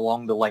something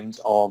along the lines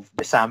of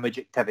the sandwich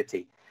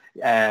activity.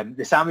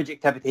 The sandwich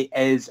activity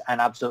is an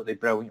absolutely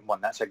brilliant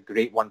one. That's a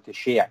great one to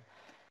share.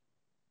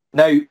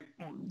 Now,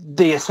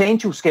 the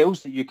essential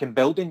skills that you can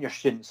build in your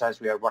students as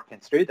we are working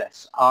through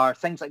this are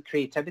things like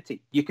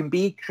creativity. You can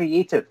be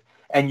creative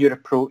in your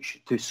approach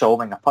to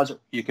solving a puzzle.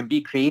 You can be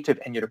creative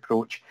in your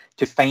approach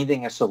to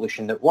finding a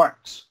solution that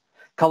works.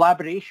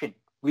 Collaboration.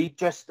 We've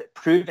just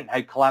proven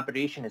how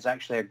collaboration is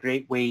actually a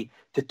great way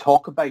to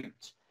talk about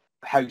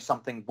how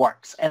something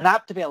works. And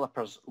app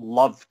developers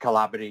love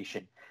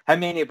collaboration. How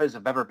many of us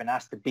have ever been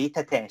asked to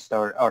beta test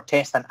or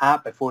test an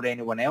app before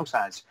anyone else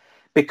has?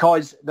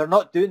 Because they're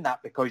not doing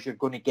that because you're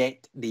going to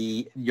get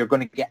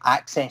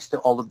access to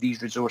all of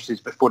these resources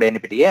before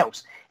anybody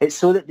else. It's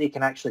so that they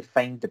can actually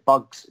find the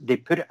bugs. They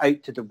put it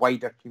out to the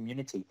wider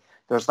community.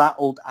 There's that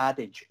old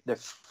adage, the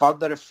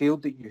further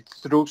afield that you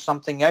throw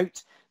something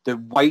out, the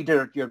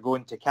wider you're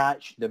going to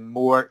catch, the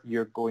more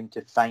you're going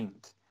to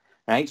find.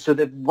 Right? So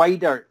the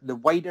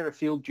wider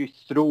afield you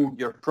throw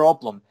your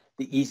problem,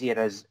 the easier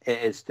it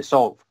is to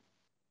solve.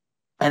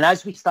 And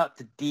as we start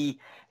to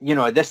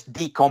this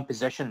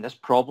decomposition, this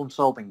problem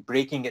solving,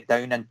 breaking it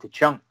down into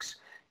chunks,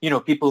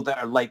 people that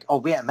are like, oh,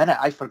 wait a minute,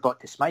 I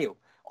forgot to smile.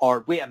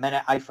 Or wait a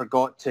minute, I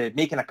forgot to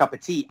making a cup of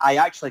tea. I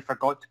actually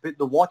forgot to put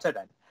the water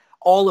in.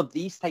 All of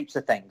these types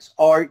of things.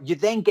 Or you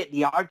then get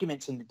the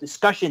arguments and the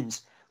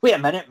discussions. Wait a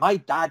minute, my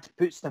dad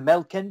puts the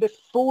milk in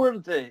before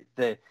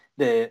the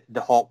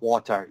hot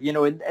water,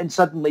 and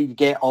suddenly you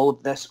get all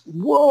of this,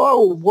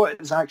 whoa,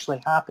 what is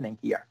actually happening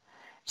here?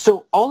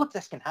 So all of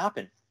this can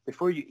happen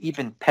before you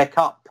even pick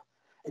up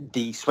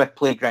the Swift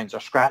Playgrounds or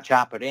Scratch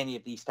app or any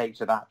of these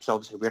types of apps.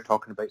 Obviously, we're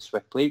talking about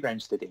Swift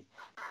Playgrounds today.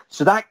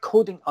 So that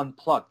Coding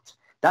Unplugged,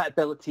 that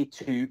ability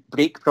to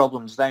break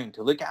problems down,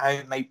 to look at how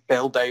it might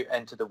build out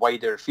into the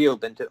wider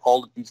field, into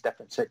all of these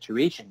different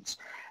situations.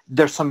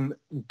 There's some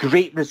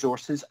great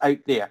resources out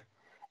there.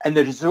 And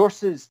the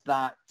resources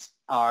that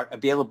are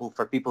available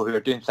for people who are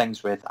doing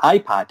things with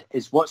iPad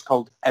is what's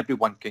called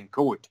Everyone Can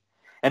Code.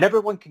 And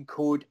Everyone Can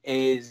Code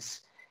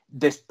is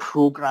this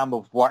program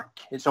of work.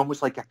 It's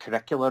almost like a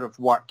curricular of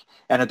work.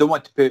 And I don't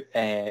want to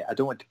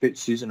put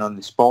Susan on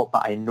the spot,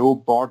 but I know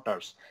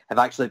Borders have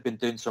actually been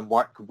doing some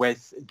work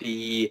with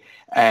the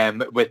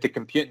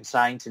computing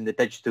science and the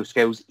digital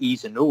skills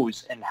E's and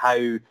O's, and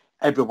how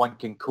Everyone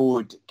Can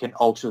Code can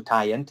also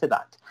tie into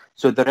that.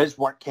 So there is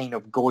work kind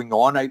of going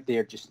on out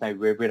there just now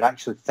where we're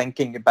actually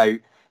thinking about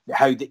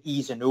how the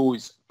E's and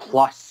O's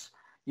plus,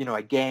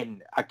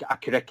 again, a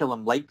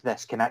curriculum like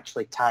this can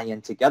actually tie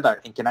in together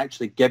and can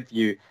actually give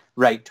you,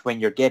 right, when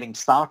you're getting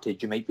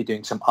started, you might be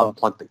doing some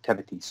unplugged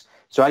activities.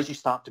 So as you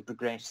start to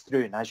progress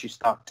through and as you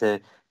start to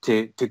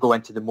go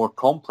into the more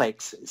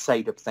complex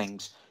side of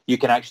things, you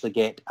can actually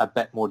get a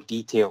bit more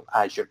detail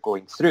as you're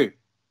going through.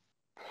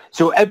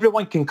 So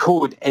Everyone Can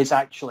Code is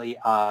actually,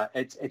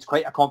 it's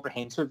quite a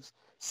comprehensive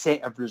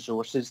set of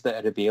resources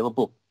that are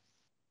available.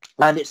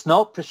 And it's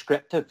not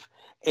prescriptive.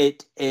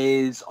 It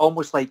is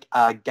almost like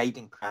a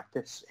guiding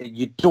practice.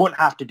 You don't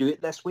have to do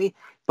it this way,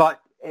 but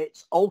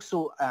it's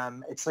also,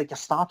 it's like a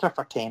starter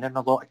for 10 in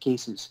a lot of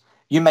cases.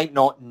 You might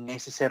not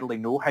necessarily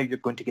know how you're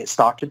going to get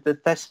started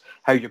with this,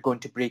 how you're going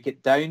to break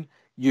it down.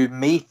 You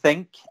may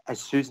think, as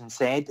Susan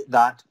said,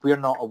 that we're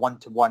not a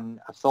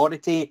one-to-one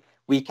authority.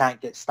 We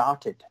can't get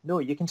started. No,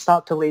 you can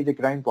start to lay the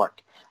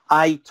groundwork.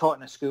 I taught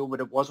in a school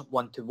where it wasn't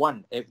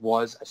one-to-one. It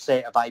was a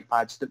set of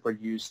iPads that were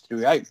used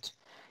throughout.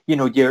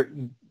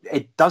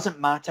 It doesn't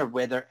matter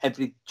whether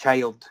every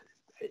child,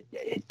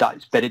 it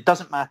does, but it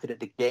doesn't matter at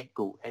the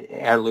get-go,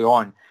 early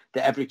on,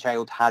 that every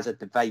child has a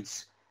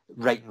device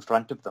right in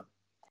front of them.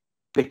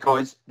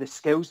 Because the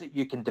skills that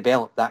you can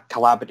develop, that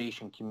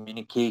collaboration,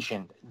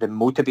 communication, the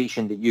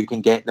motivation that you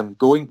can get them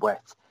going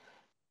with,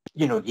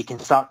 you can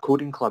start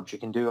coding clubs, you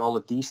can do all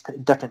of these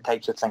different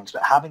types of things,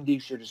 but having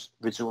these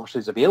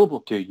resources available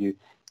to you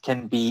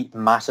can be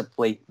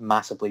massively,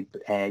 massively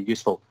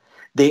useful.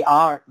 They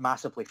are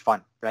massively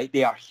fun, right?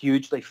 They are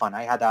hugely fun.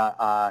 I had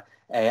a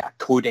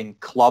coding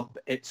club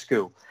at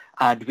school,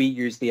 and we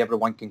used the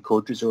Everyone Can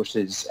Code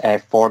resources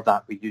for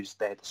that. We used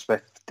the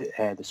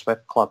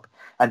Swift Club,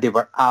 and they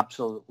were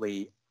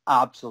absolutely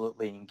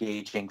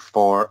engaging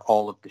for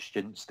all of the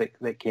students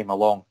that came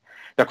along.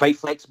 They're quite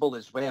flexible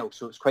as well,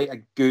 so it's quite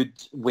a good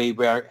way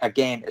where,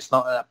 again, it's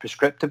not a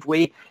prescriptive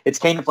way. It's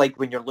kind of like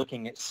when you're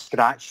looking at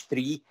Scratch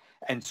 3,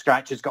 and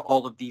Scratch has got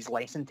all of these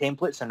lesson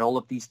templates and all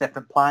of these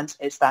different plans.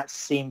 It's that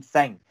same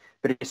thing.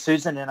 But as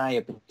Susan and I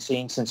have been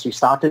saying since we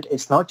started,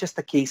 it's not just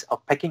a case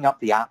of picking up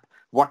the app,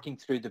 working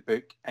through the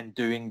book and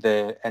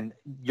and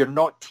you're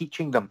not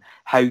teaching them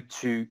how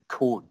to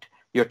code.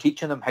 You're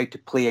teaching them how to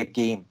play a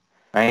game,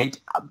 right?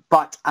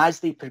 But as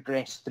they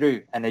progress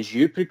through and as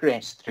you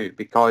progress through,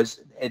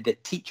 because the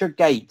teacher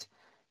guide,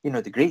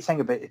 the great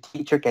thing about the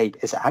teacher guide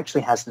is it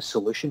actually has the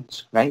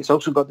solutions, right? It's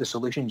also got the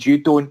solutions. You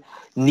don't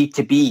need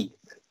to be,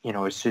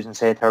 as Susan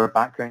said, her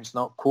background's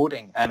not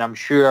coding. And I'm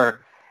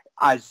sure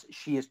as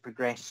she has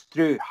progressed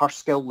through, her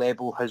skill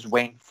level has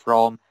went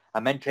from,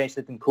 I'm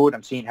interested in code,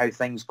 I'm seeing how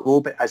things go,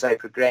 but as I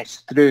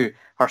progress through,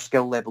 her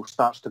skill level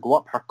starts to go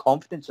up, her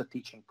confidence of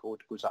teaching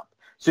code goes up.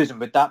 Susan,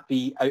 would that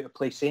be out of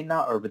place saying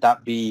that, or would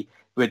that be,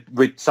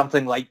 would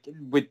something like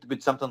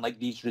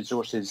these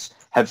resources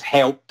have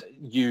helped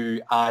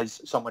you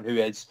as someone who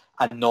is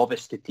a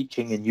novice to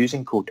teaching and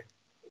using code?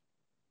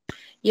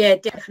 Yeah,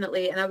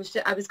 definitely. And I was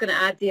going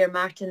to add there,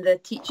 Martin, the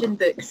teaching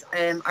books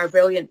are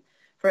brilliant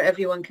for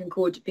Everyone Can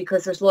Code,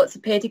 because there's lots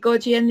of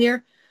pedagogy in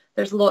there.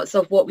 There's lots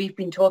of what we've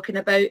been talking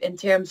about in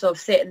terms of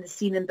setting the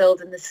scene and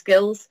building the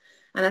skills.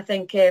 And I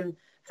think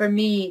for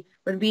me,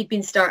 when we'd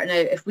been starting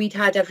out, if we'd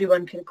had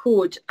Everyone Can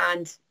Code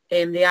and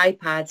the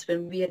iPads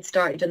when we had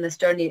started on this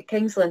journey at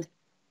Kingsland,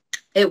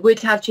 it would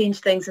have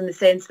changed things in the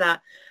sense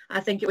that I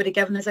think it would have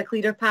given us a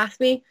clearer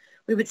pathway.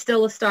 We would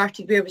still have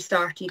started where we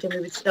started, and we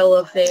would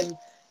still have,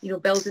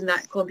 building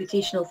that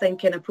computational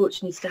thinking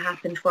approach needs to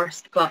happen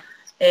first. But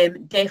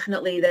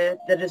definitely the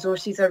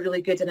resources are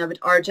really good, and I would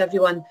urge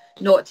everyone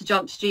not to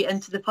jump straight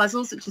into the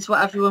puzzles, which is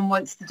what everyone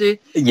wants to do.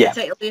 Yeah.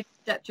 Particularly if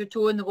you dipped your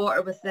toe in the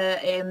water with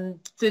the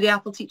through the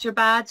Apple Teacher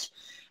Badge.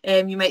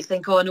 You might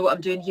think, oh, I know what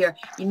I'm doing here.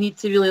 You need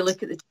to really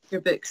look at the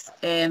teacher books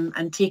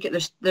and take it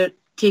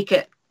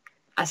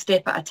a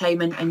step at a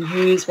time and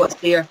use what's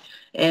there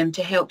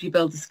to help you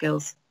build the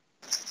skills.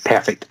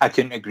 Perfect. I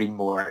couldn't agree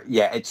more.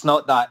 Yeah, it's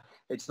not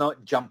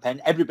jump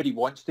in. Everybody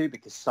wants to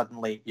because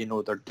suddenly,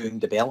 they're doing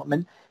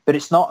development, but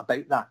it's not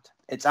about that.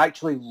 It's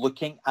actually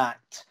looking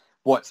at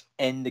what's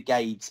in the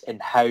guides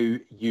and how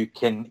you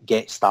can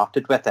get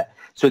started with it.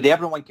 So the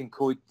Everyone Can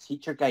Code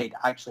teacher guide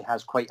actually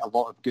has quite a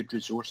lot of good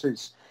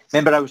resources.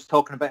 Remember I was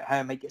talking about how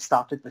I might get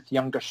started with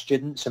younger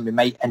students and we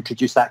might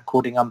introduce that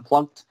coding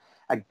unplugged.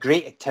 A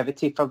great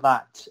activity for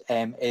that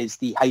is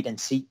the hide and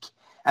seek.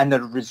 And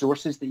there are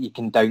resources that you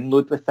can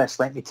download with this.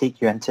 Let me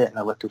take you into it in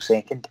a little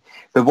second.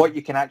 But what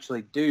you can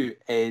actually do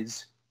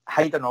is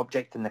hide an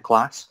object in the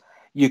class.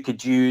 You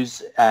could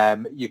use a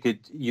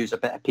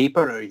bit of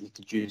paper, or you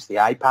could use the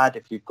iPad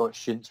if you've got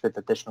students with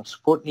additional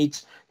support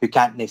needs who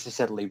can't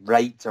necessarily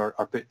write or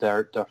put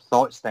their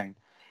thoughts down.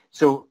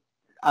 So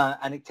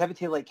an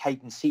activity like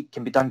hide and seek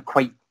can be done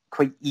quite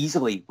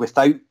easily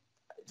without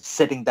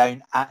sitting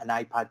down at an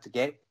iPad to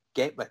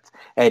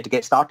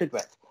get started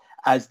with.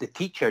 As the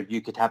teacher, you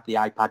could have the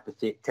iPad with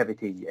the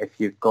activity. If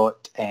you've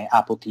got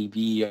Apple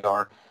TV,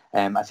 or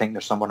I think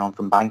there's someone on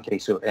from Bankery,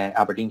 so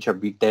Aberdeenshire,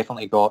 we've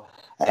definitely got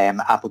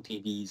Apple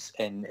TVs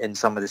in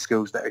some of the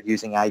schools that are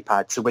using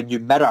iPads. So when you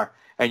mirror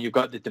and you've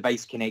got the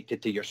device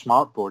connected to your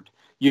smartboard,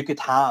 you could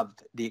have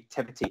the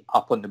activity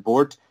up on the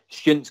board.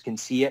 Students can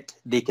see it.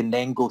 They can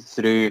then go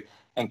through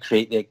and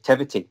create the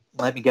activity.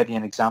 Let me give you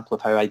an example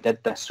of how I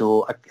did this.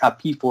 So a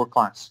P4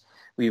 class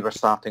we were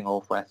starting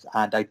off with,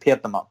 and I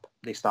paired them up.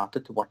 They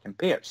started to work in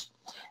pairs.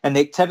 And the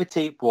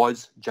activity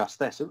was just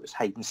this. It was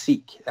hide and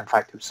seek. In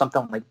fact, it was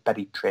something like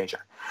buried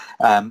treasure,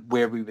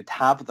 where we would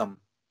have them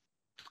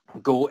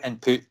go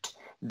and put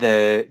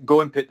the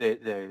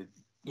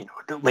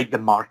like the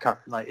marker,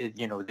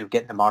 they would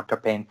get the marker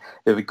pen,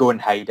 they would go and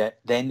hide it.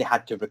 Then they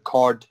had to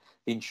record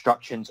the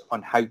instructions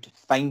on how to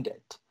find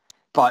it.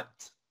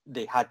 But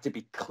they had to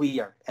be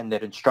clear in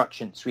their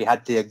instructions. We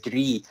had to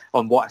agree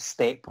on what a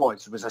step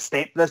was. Was a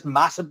step this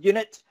massive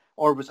unit,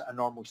 or was it a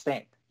normal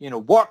step?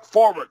 Walk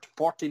forward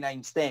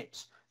 49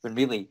 steps, when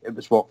really it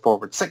was walk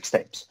forward 6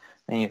 steps.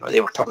 And,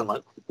 they were talking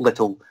like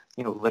little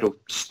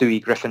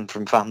Stewie Griffin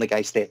from Family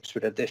Guy steps,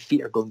 where their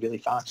feet are going really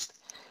fast.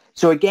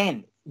 So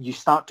again, you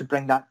start to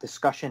bring that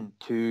discussion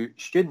to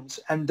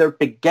students, and they're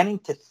beginning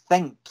to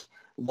think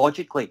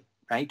logically,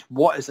 right?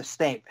 What is a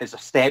step? Is a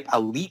step a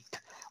leap,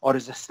 or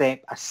is a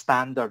step a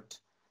standard?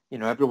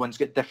 Everyone's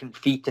got different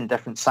feet and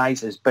different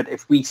sizes, but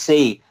if we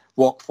say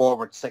walk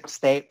forward 6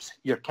 steps,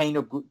 you're kind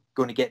of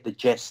going to get the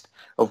gist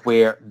of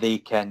where they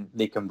can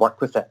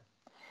work with it.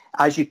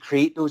 As you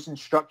create those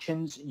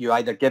instructions, you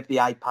either give the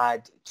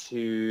iPad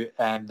to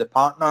the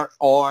partner,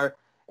 or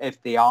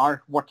if they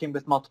are working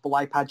with multiple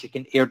iPads, you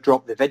can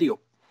airdrop the video.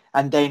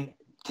 And then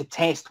to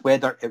test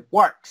whether it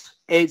works,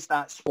 is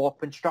that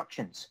swap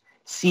instructions.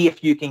 See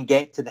if you can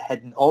get to the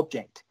hidden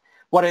object.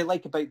 What I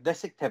like about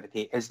this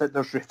activity is that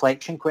there's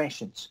reflection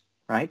questions,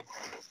 right?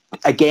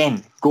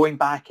 Again, going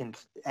back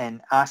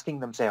and asking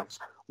themselves,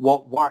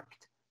 what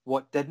worked?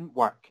 What didn't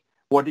work?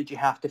 What did you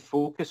have to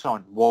focus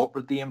on? What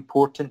were the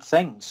important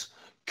things?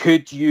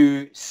 Could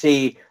you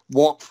say,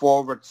 walk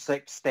forward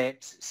 6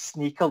 steps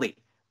sneakily?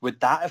 Would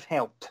that have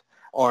helped?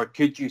 Or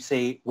could you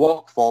say,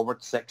 walk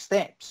forward 6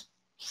 steps,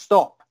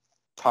 stop,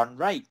 turn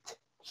right,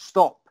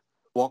 stop,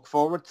 walk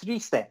forward 3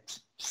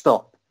 steps,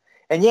 stop?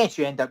 And yes,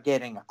 you end up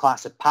getting a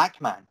class of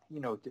Pac-Man.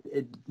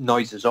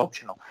 Noise is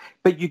optional.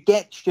 But you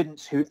get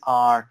students who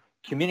are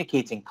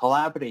communicating,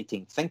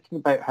 collaborating, thinking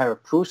about how a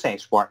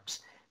process works,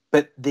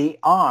 but they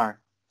are,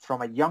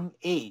 from a young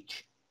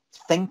age,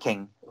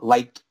 thinking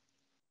like,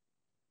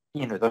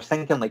 they're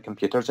thinking like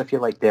computers, if you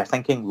like. They're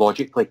thinking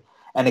logically.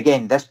 And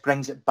again, this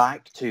brings it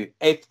back to,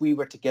 if we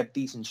were to give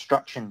these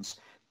instructions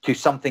to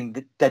something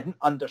that didn't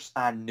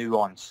understand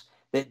nuance,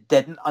 that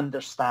didn't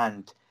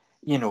understand,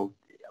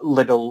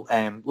 little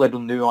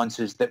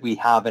nuances that we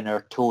have in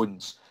our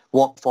tones,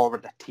 walk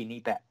forward a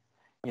teeny bit,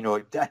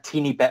 a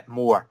teeny bit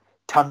more,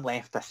 turn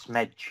left a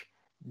smidge,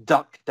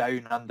 duck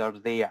down under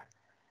there.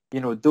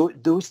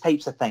 Those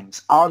types of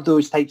things. Are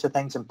those types of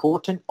things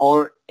important,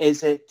 or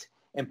is it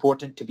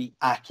important to be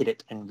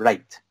accurate and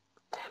right?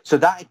 So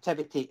that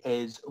activity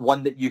is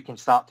one that you can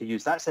start to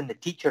use. That's in the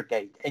teacher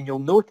guide, and you'll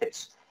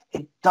notice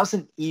it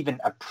doesn't even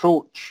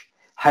approach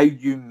how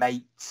you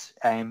might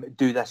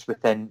do this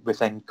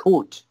within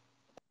code.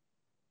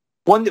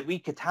 One that we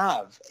could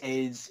have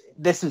is,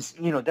 this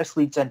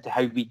leads into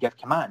how we give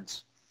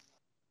commands.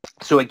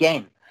 So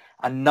again,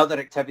 another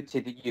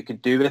activity that you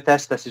could do with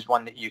this is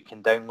one that you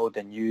can download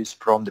and use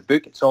from the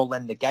book. It's all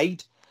in the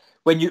guide.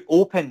 When you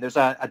open, there's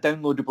a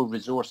downloadable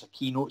resource, a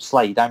Keynote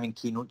slide. I'm in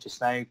Keynote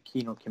just now.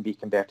 Keynote can be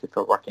converted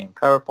for working in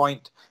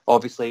PowerPoint.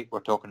 Obviously,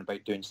 we're talking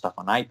about doing stuff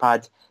on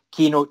iPad.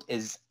 Keynote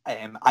is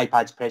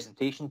iPad's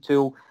presentation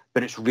tool,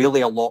 but it's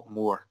really a lot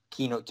more.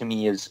 Keynote to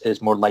me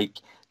is more like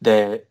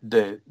the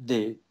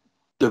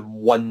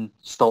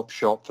one-stop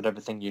shop for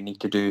everything you need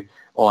to do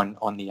on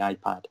the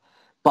iPad.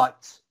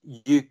 But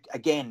you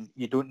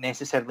don't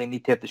necessarily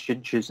need to have the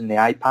students using the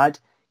iPad.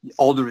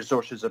 All the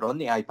resources are on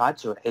the iPad,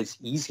 so it is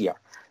easier.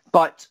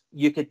 But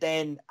you could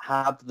then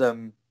have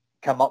them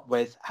come up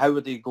with how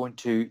are they going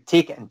to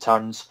take it in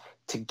turns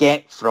to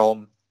get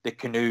from the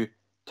canoe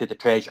to the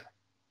treasure.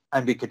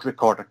 And we could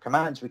record our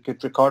commands. We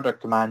could record our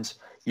commands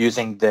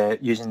using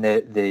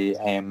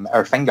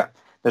our finger.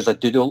 There's a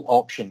doodle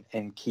option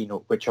in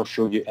Keynote, which I'll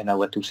show you in a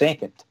little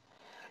second.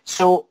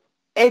 So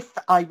if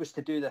I was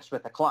to do this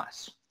with a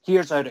class,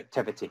 here's our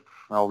activity,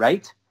 all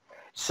right?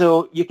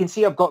 So you can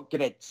see I've got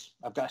grids.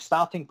 I've got a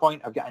starting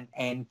point. I've got an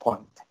end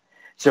point.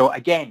 So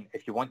again,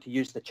 if you want to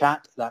use the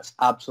chat, that's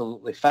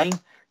absolutely fine.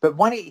 But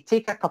why don't you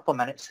take a couple of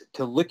minutes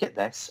to look at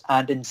this,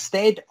 and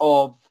instead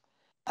of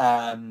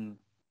first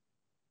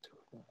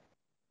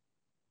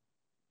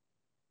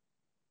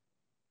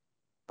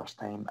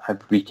time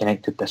I've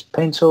reconnected this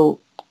pencil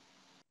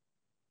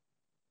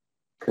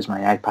because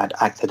my iPad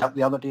acted up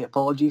the other day,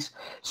 apologies.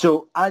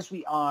 So as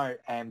we are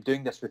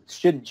doing this with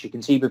students, you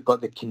can see we've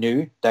got the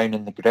canoe down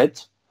in the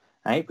grid.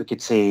 Right? We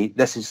could say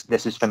this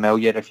is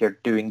familiar if you're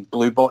doing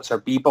blue bots or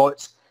B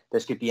bots.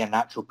 This could be a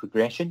natural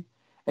progression.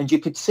 And you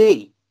could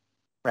say,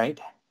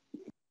 right,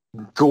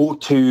 go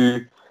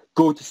to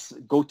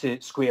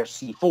square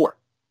C4.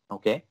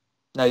 Okay.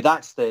 Now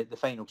that's the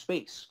final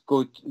space.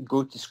 Go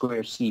to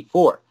square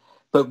C4.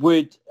 But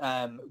would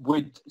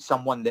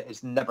someone that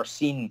has never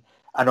seen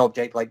an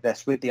object like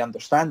this, would they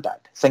understand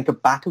that? Think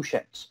of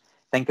battleships.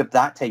 Think of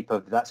that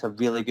that's a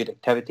really good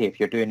activity if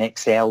you're doing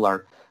Excel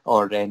or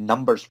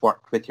numbers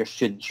work with your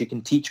students. You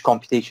can teach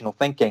computational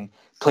thinking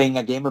playing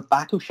a game of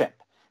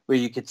battleship where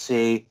you could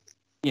say,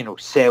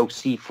 cell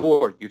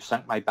C4, you've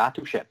sunk my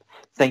battleship.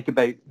 Think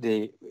about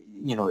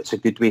it's a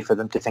good way for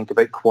them to think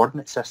about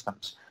coordinate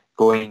systems,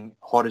 going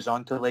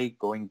horizontally,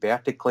 going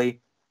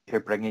vertically. You're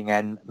bringing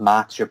in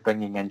maths, you're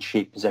bringing in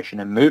shape, position,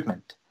 and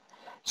movement.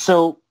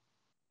 So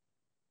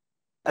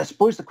I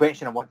suppose the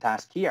question I want to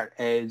ask here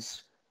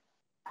is,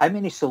 how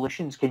many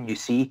solutions can you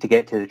see to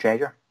get to the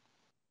treasure?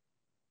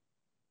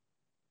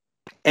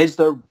 Is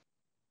there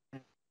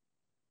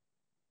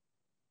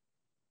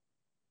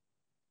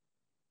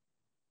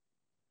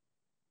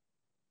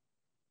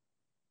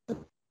a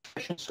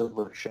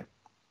solution?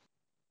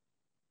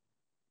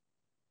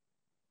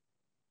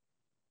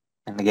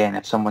 And again,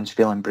 if someone's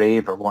feeling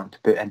brave or want to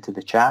put into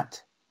the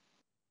chat,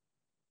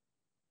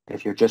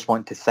 if you're just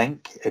wanting to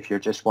think, if you're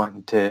just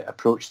wanting to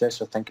approach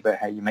this or think about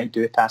how you might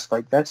do a task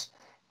like this,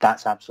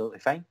 that's absolutely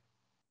fine.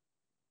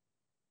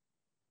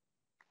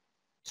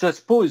 So I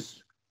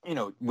suppose,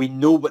 we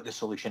know what the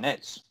solution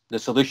is. The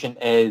solution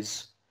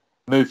is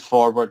move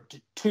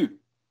forward 2.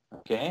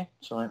 Okay,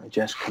 so let me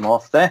just come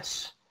off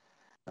this.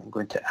 I'm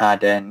going to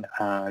add in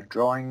a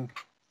drawing.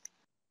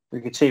 We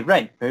could say,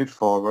 right, move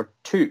forward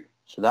 2.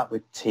 So that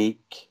would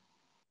take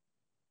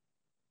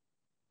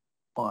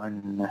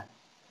 1,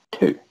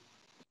 2.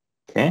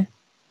 Okay.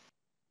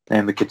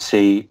 Then we could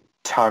say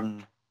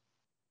turn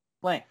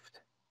left.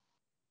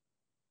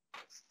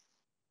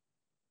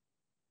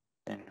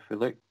 And if we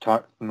look,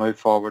 move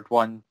forward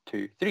 1,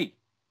 2, 3.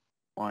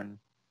 1,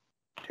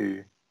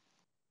 2,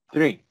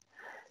 3.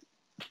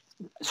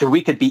 So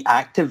we could be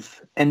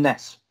active in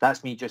this.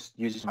 That's me just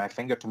using my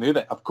finger to move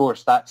it. Of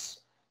course, that's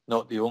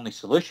not the only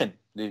solution.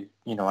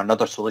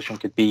 Another solution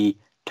could be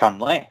turn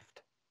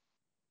left.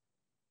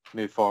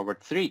 Move forward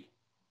 3.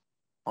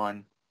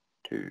 1,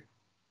 2,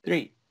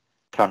 3.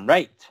 Turn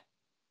right.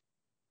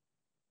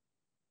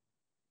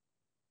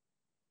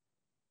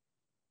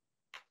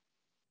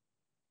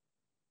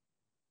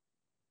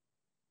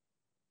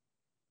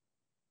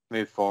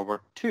 Move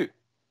forward 2.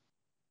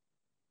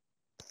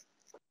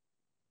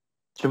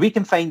 So we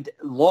can find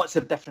lots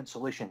of different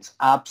solutions,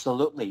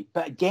 absolutely.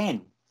 But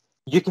again,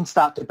 you can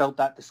start to build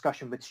that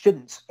discussion with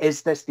students.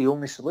 Is this the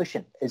only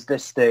solution? Is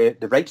this the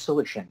right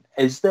solution?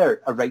 Is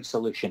there a right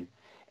solution?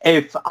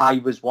 If I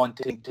was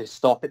wanting to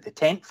stop at the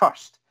tent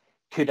first,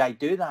 could I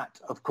do that?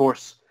 Of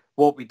course,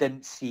 what we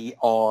didn't see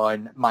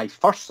on my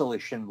first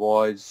solution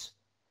was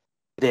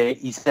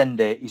he's on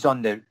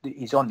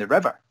the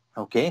river.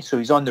 Okay, so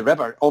he's on the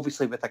river,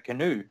 obviously with a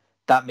canoe.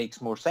 That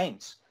makes more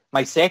sense.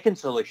 My second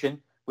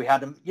solution, we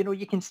had him,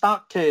 you can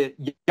start to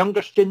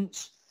younger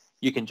students,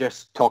 you can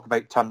just talk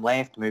about turn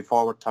left, move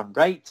forward, turn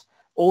right.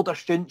 Older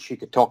students, you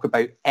could talk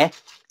about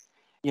if,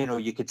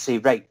 you could say,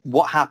 right,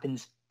 what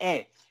happens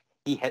if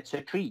he hits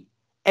a tree?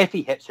 If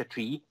he hits a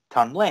tree,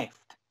 turn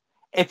left.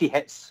 If he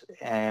hits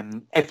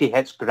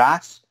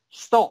grass,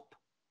 stop,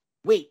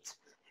 wait.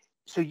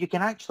 So you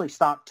can actually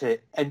start to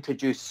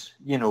introduce,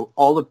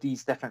 all of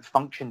these different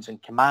functions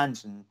and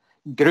commands and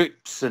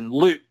groups and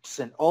loops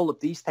and all of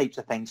these types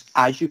of things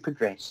as you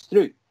progress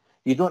through.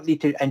 You don't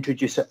need to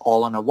introduce it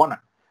all on a oneer,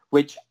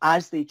 which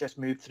as they just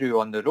move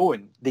through on their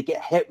own, they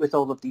get hit with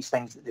all of these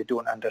things that they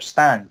don't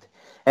understand.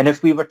 And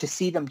if we were to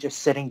see them just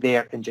sitting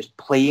there and just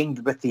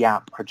playing with the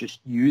app or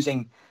just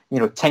using,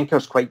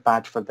 Tinker's quite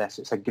bad for this.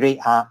 It's a great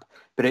app,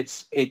 but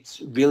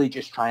it's really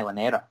just trial and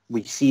error.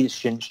 We see the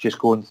students just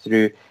going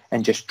through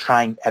and just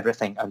trying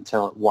everything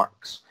until it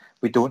works.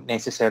 We don't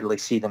necessarily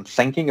see them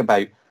thinking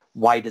about,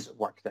 why does it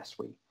work this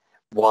way?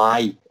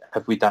 Why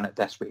have we done it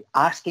this way?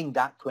 Asking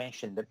that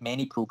question that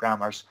many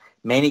programmers,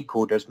 many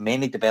coders,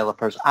 many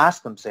developers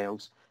ask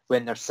themselves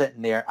when they're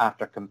sitting there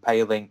after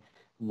compiling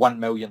 1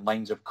 million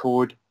lines of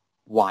code.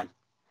 Why?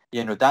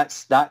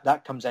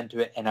 That comes into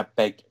it in a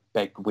big,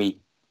 big way.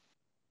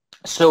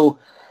 So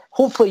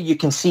hopefully you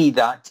can see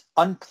that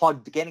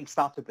getting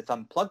started with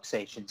unplugged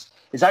sessions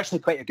is actually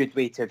quite a good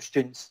way to have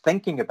students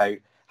thinking about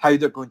how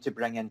they're going to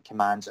bring in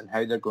commands and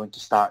how they're going to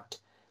start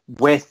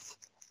with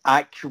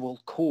actual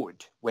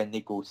code when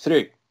they go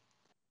through.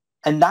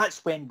 And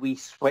that's when we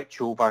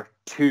switch over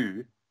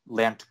to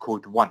Learn to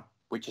Code 1.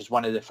 which is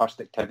one of the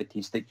first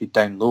activities that you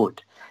download.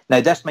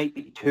 Now, this might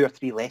be 2 or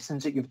 3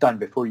 lessons that you've done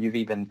before you've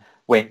even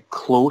went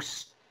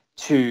close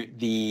to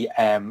the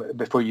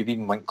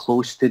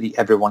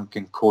Everyone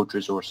Can Code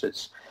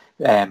resources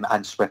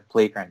and Swift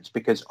Playgrounds,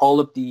 because all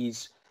of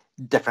these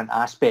different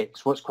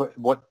aspects.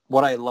 What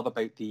I love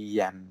about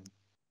the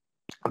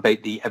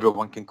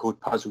Everyone Can Code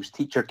Puzzles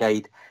teacher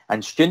guide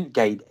and student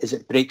guide is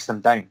it breaks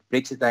it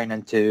down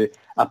into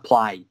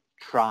apply,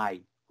 try,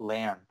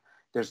 learn.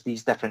 There's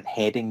these different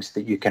headings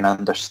that you can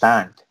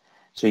understand.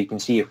 So you can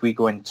see if we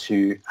go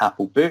into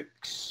Apple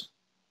Books,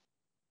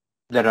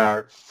 there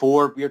are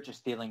 4. We're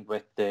just dealing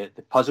with the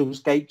puzzles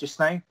guide just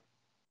now.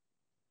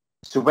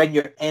 So when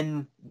you're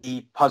in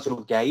the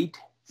puzzle guide,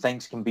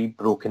 things can be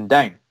broken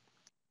down.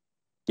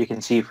 You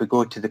can see if we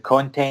go to the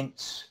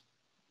contents,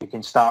 you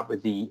can start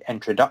with the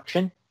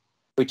introduction,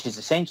 which is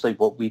essentially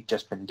what we've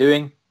just been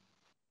doing.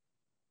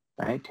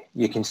 Right?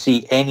 You can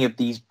see any of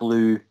these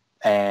blue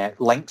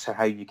links are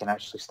how you can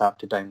actually start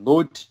to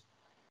download.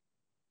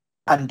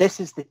 And this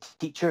is the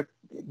teacher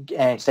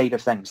side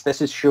of things.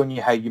 This is showing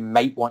you how you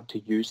might want to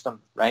use them,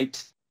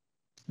 right?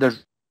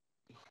 There's,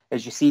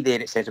 as you see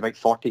there, it says about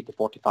 40 to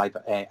 45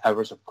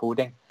 hours of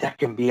coding. There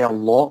can be a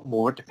lot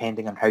more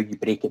depending on how you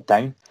break it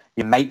down.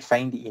 You might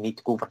find that you need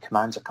to go over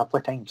commands a couple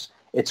of times.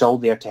 It's all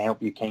there to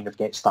help you kind of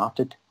get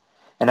started.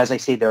 And as I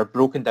say, they're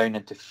broken down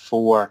into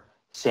 4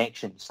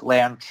 sections: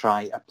 learn,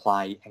 try,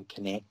 apply, and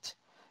connect.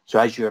 So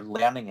as you're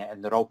learning it,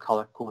 and they're all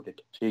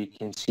color-coded, so you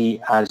can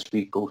see as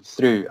we go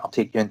through, I'll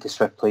take you into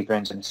Swift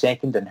Playgrounds in a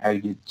second and how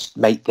you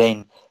might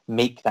then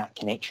make that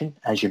connection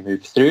as you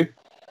move through.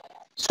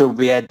 So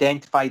we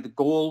identify the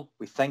goal,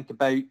 we think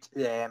about,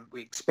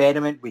 we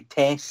experiment, we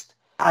test,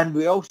 and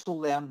we also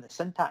learn the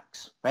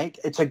syntax, right?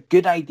 It's a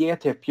good idea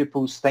to have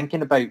pupils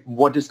thinking about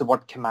what does the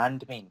word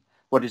command mean?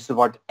 What is the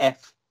word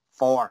if,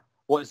 for?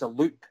 What is a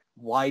loop?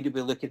 Why do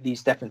we look at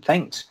these different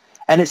things?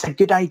 And it's a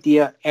good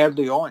idea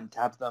early on to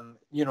have them,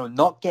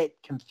 not get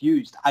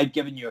confused. I've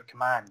given you a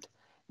command.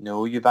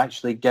 No, you've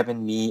actually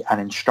given me an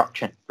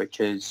instruction, which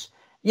is,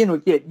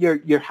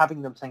 you're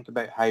having them think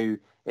about how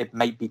it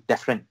might be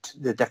different.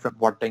 The different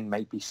wording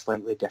might be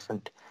slightly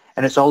different.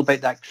 And it's all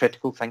about that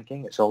critical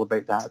thinking. It's all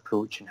about that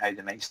approach and how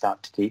they might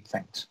start to take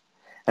things.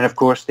 And of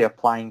course, the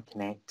apply and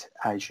connect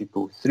as you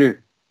go through.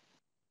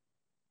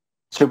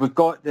 So we've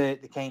got the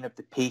kind of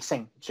the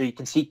pacing. So you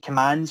can see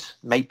commands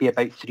might be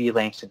about 3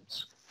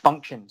 lessons.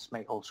 Functions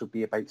might also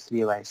be about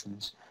 3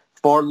 lessons.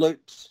 For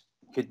loops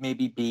could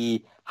maybe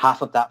be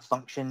half of that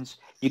functions.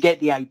 You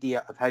get the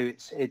idea of how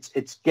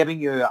it's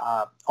giving you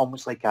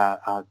almost like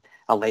a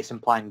lesson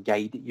plan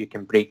guide that you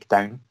can break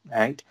down,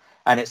 right?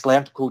 And it's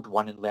Learn to Code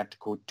 1 and Learn to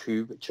Code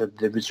 2, which are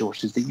the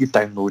resources that you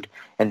download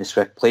in the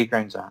Swift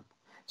Playgrounds app.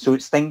 So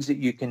it's things that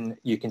you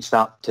can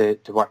start to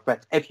work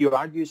with. If you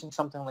are using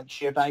something like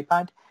shared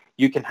iPad,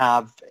 you can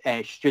have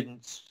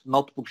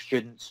multiple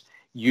students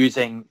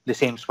using the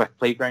same Swift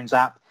Playgrounds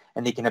app,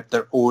 and they can have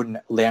their own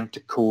Learn to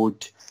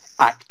Code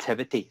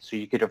activity. So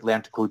you could have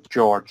Learn to Code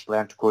George,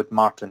 Learn to Code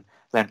Martin,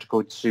 Learn to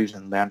Code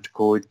Susan, Learn to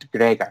Code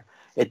Gregor.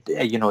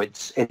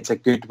 It's a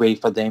good way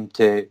for them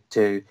to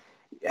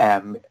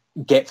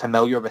get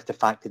familiar with the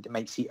fact that they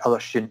might see other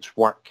students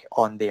work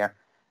on their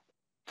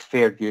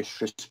fair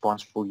use,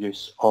 responsible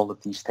use. All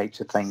of these types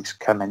of things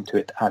come into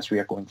it as we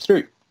are going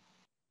through.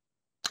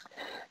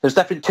 There's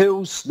different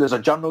tools. There's a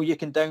journal you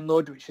can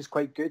download, which is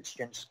quite good.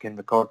 Students can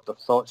record their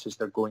thoughts as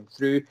they're going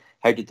through.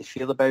 How did they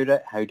feel about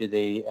it? How do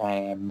they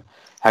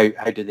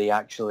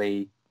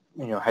actually,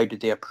 how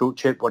did they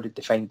approach it? What did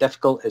they find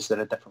difficult? Is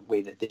there a different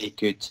way that they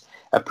could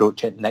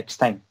approach it next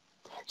time?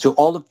 So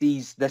all of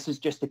these, this is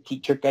just a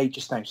teacher guide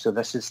just now. So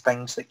this is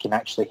things that can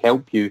actually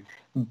help you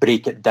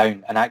break it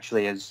down and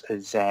actually, as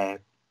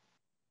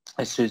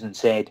Susan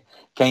said,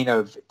 kind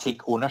of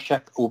take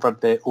ownership over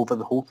the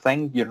whole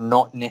thing. You're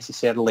not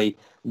necessarily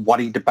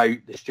worried about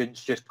the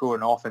students just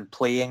going off and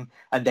playing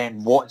and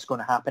then what's going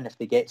to happen if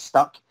they get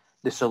stuck.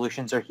 The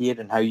solutions are here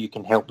and how you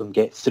can help them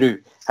get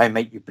through. How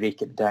might you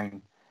break it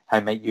down? How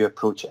might you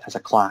approach it as a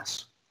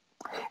class?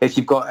 If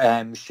you've got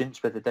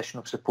students with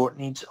additional support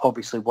needs,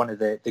 obviously one of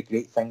the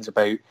great things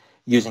about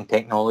using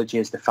technology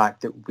is the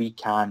fact that we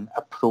can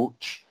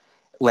approach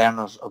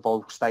learners of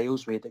all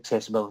styles. We had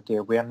Accessibility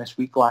Awareness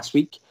Week last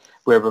week,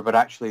 where we were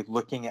actually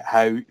looking at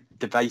how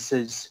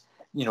devices,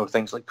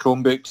 things like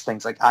Chromebooks,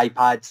 things like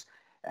iPads.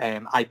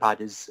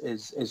 iPad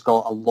is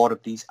got a lot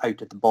of these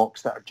out of the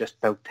box that are just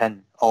built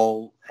in,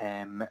 all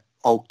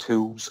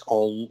tools,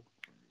 all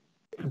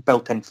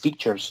built-in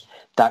features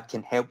that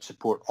can help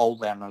support all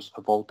learners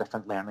of all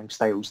different learning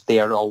styles. They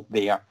are all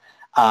there,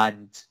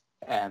 and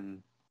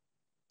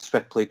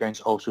Swift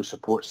Playgrounds also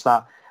supports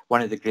that.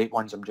 One of the great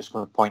ones I'm just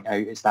going to point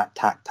out is that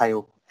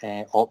tactile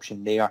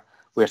option there,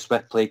 where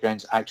Swift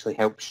Playgrounds actually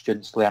helps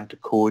students learn to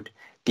code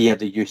via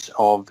the use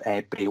of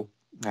Braille,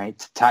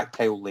 right?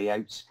 Tactile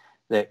layouts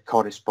that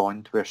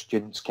correspond, where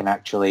students can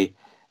actually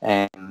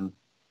help.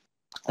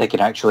 They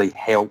can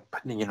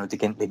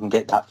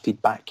get that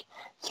feedback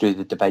through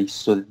the device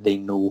so that they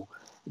know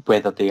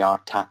whether they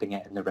are tapping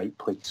it in the right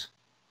place.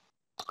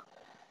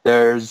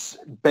 There's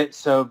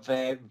bits of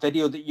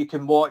video that you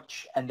can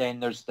watch, and then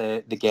there's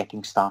the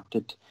getting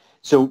started.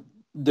 So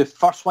the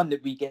first one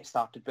that we get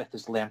started with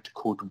is Learn to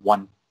Code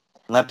 1.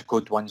 Learn to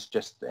Code 1 is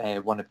just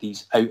one of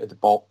these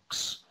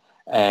out-of-the-box,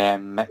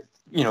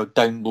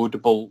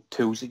 downloadable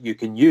tools that you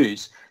can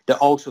use that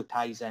also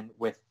ties in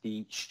with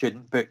the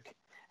student book,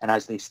 and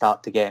as they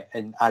start to get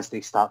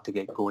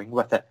going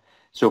with it.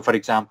 So, for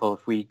example,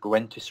 if we go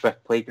into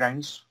Swift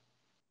Playgrounds,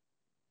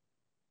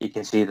 you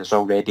can see there's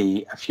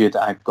already a few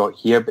that I've got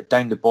here, but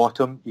down the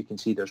bottom, you can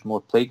see there's more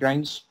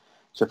playgrounds.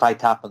 So if I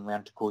tap on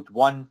Learn to Code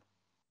 1,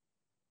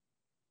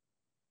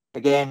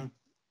 again,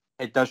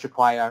 it does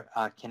require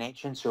a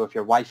connection. So if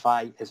your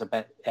Wi-Fi is a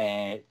bit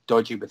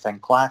dodgy within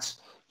class,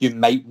 you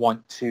might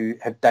want to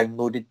have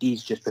downloaded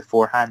these just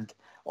beforehand.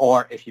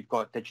 Or if you've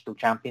got digital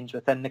champions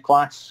within the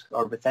class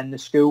or within the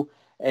school,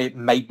 it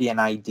might be an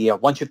idea.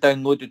 Once you've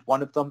downloaded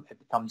one of them, it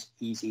becomes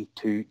easy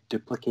to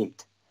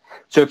duplicate.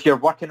 So if you're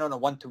working on a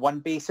one-to-one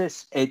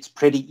basis, it's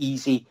pretty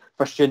easy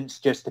for students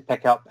just to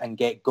pick up and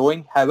get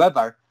going.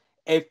 However,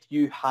 if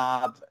you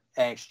have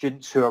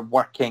students who are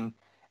working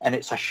and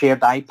it's a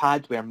shared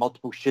iPad where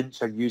multiple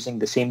students are using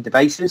the same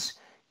devices,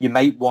 you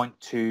might want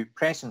to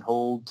press and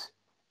hold,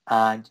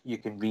 and you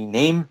can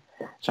rename.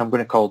 So I'm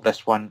going to call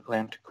this one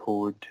Learn to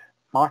Code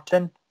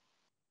Martin.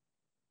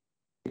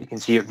 You can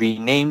see it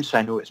renamed, so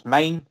I know it's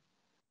mine.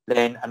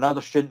 Then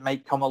another student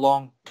might come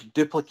along,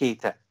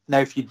 duplicate it.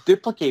 Now, if you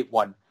duplicate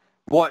one,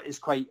 what is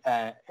quite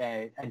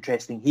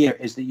interesting here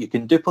is that you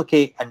can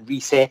duplicate and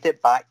reset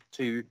it back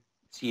to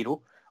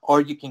 0,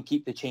 or you can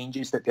keep the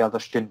changes that the other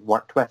student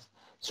worked with.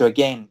 So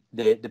again,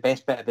 the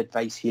best bit of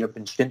advice here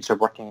when students are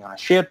working on a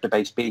shared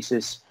device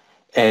basis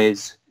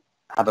is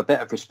have a bit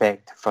of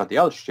respect for the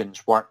other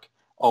student's work.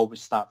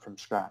 Always start from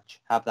scratch.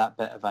 Have that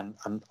bit of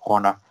an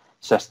honour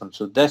system.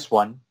 So this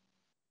one,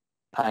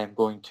 I am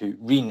going to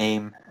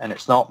rename, and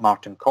it's not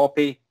Martin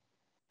Copy,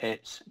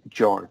 it's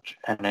George.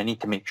 And I need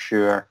to make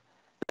sure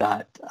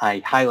that I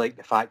highlight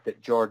the fact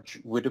that George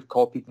would have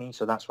copied me,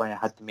 so that's why I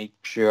had to make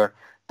sure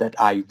that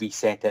I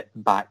reset it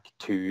back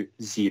to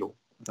 0.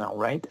 All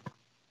right.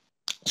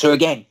 So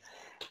again,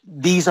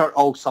 these are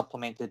all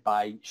supplemented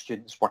by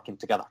students working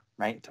together,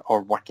 right,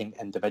 or working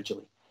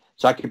individually.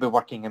 So I could be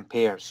working in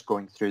pairs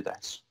going through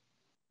this.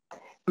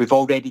 We've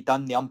already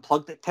done the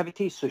unplugged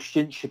activity, so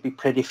students should be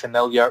pretty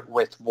familiar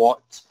with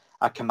what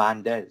a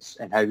command is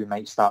and how we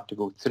might start to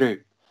go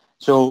through.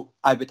 So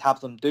I would have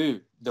them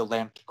do the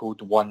Learn to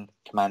Code 1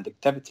 command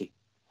activity,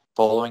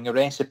 following a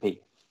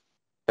recipe,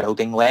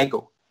 building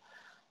Lego,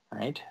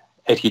 right?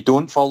 If you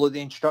don't follow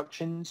the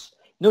instructions,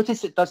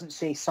 notice it doesn't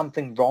say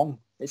something wrong.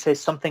 It says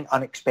something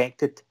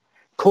unexpected.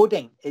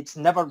 Coding, it's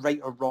never right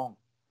or wrong.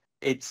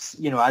 It's,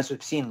 as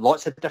we've seen,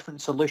 lots of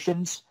different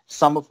solutions,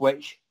 some of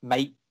which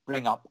might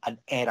bring up an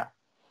error.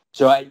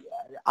 So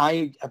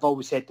I have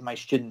always said to my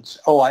students,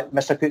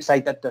 Mr. Coots, I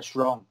did this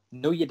wrong.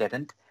 No, you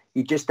didn't.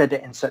 You just did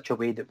it in such a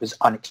way that was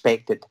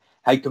unexpected.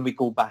 How can we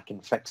go back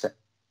and fix it,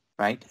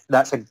 right?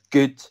 That's a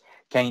good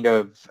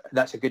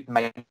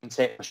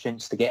mindset for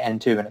students to get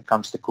into when it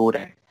comes to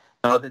coding.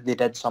 Not that they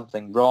did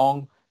something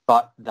wrong,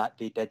 but that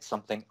they did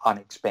something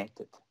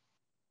unexpected.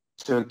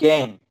 So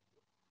again,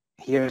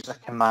 here's a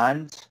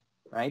command,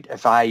 right?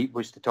 If I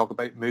was to talk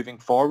about moving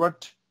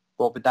forward,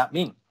 what would that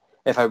mean?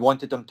 If I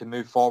wanted them to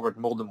move forward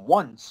more than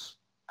once,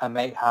 I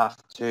might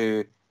have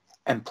to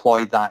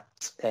employ that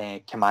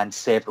command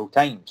several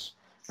times.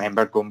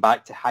 Remember, going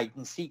back to hide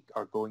and seek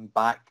or going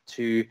back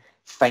to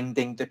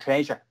finding the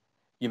treasure.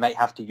 You might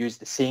have to use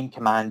the same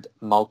command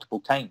multiple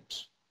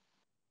times.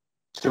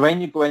 So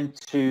when you go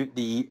into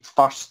the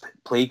first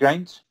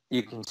playground,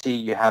 you can see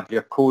you have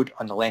your code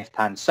on the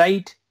left-hand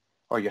side,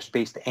 or your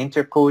space to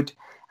enter code,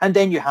 and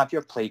then you have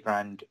your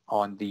playground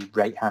on the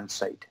right-hand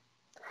side.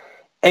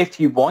 If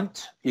you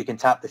want, you can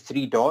tap the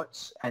 3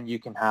 dots and you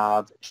can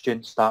have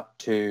students start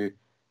to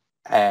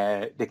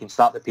they can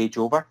start the page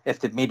over. If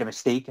they've made a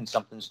mistake and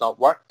something's not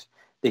worked,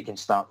 they can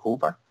start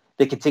over.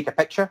 They can take a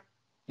picture.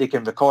 They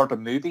can record a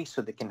movie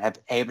so they can have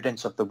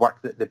evidence of the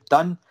work that they've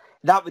done.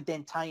 That would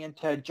then tie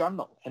into a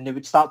journal, and they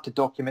would start to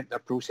document their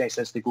process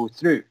as they go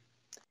through.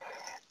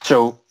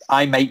 So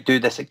I might do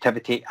this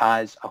activity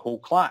as a whole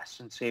class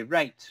and say,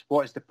 right,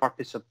 what is the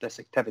purpose of this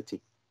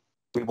activity?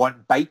 We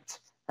want Byte,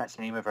 that's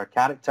the name of our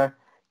character,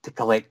 to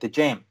collect the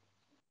gem.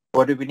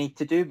 What do we need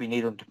to do? We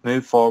need them to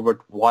move forward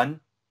 1,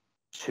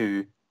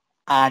 2,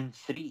 and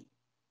 3.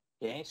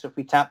 Okay, so if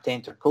we tap to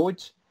enter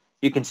codes,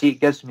 you can see it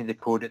gives me the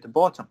code at the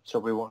bottom. So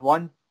we want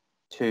 1,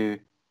 2,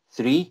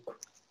 3.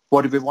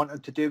 What do we want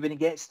him to do when he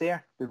gets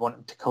there? We want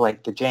him to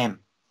collect the gem.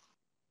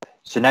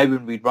 So now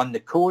when we run the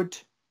code,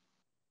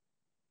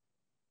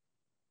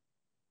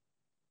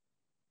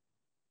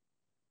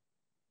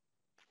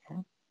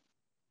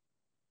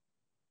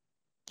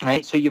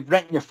 right, so you've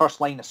written your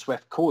first line of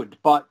Swift code,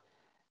 but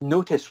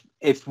notice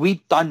if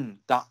we've done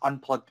that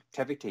unplugged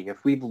activity,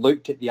 if we've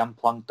looked at the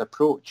unplugged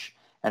approach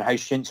and how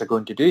students are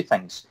going to do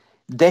things,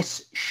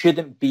 this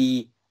shouldn't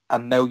be a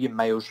million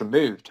miles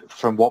removed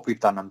from what we've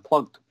done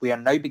unplugged. We are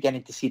now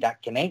beginning to see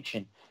that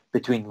connection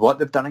between what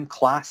they've done in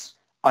class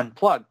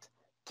unplugged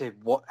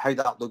to how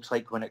that looks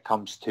like when it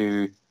comes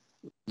to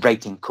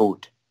writing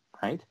code,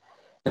 right?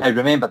 Now,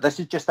 remember, this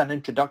is just an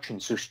introduction,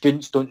 so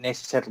students don't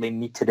necessarily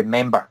need to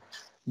remember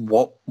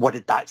what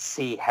did that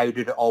say, how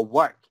did it all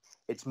work.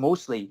 It's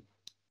mostly,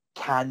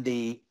 can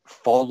they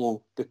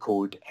follow the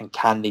code and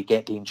can they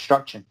get the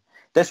instruction?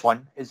 This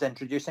one is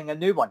introducing a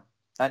new one.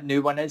 That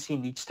new one is he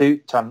needs to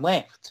turn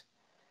left.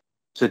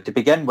 So to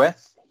begin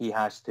with, he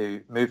has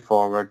to move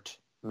forward,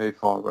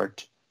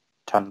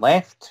 turn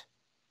left.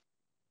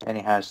 And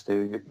he has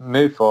to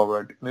move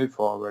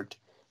forward,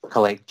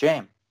 collect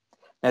gem.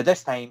 Now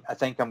this time, I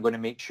think I'm going to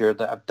make sure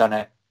that I've done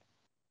it,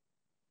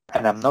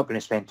 and I'm not going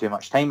to spend too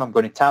much time. I'm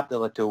going to tap the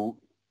little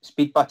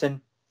speed button,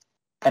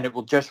 and it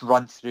will just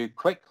run through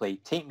quickly,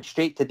 take me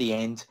straight to the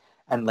end,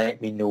 and let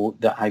me know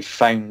that I've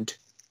found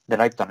that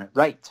I've done it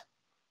right.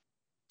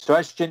 So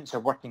as students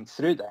are working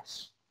through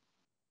this,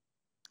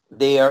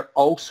 they are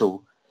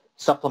also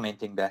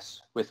supplementing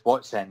this with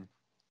what's in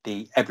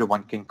the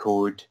Everyone Can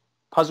Code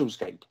Puzzles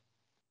Guide,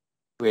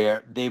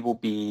 where they will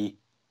be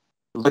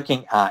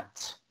looking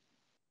at,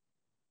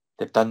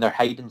 they've done their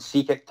hide and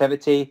seek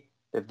activity,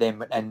 they've then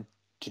went in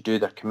to do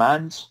their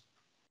commands,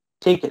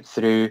 take it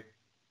through,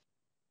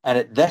 and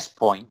at this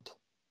point,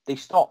 they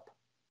stop,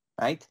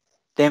 right?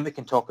 Then we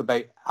can talk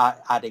about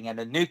adding in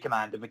a new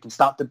command, and we can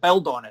start to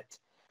build on it.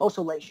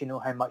 Also lets you know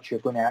how much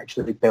you're going to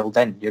actually build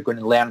in. You're going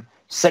to learn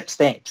 6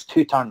 steps,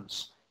 2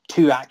 turns,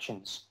 2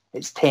 actions.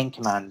 It's 10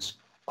 commands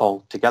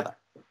all together.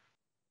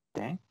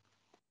 Okay?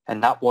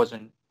 And that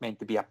wasn't meant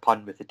to be a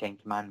pun with the 10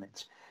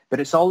 Commandments. But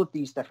it's all of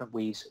these different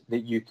ways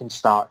that you can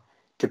start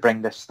to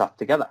bring this stuff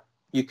together.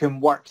 You can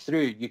work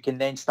through. You can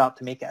then start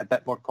to make it a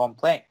bit more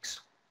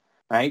complex,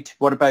 right?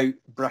 What about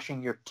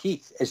brushing your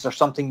teeth? Is there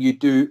something you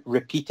do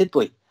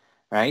repeatedly,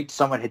 right?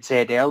 Someone had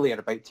said earlier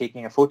about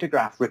taking a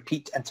photograph.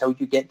 Repeat until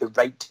you get the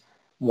right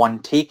one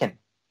taken.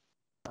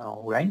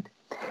 All right.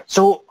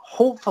 So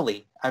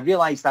hopefully, I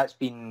realise that's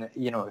been,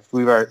 if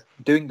we were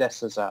doing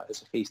this as a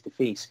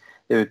face-to-face,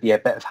 there would be a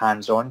bit of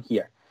hands-on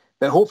here.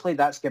 But hopefully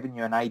that's given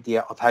you an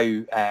idea of how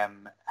you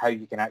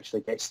can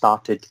actually get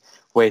started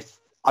with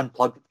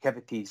unplugged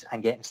activities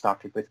and getting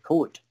started with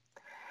code.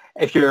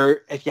 If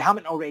you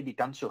haven't already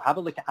done so, have a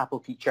look at Apple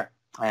Teacher.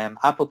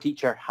 Apple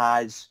Teacher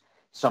has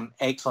some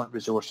excellent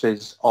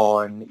resources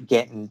on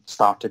getting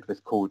started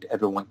with code.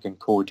 Everyone Can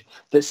Code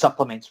that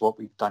supplements what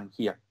we've done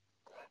here.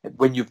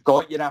 When you've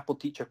got your Apple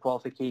Teacher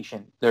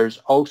qualification, there's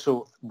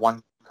also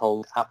one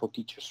called Apple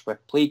Teacher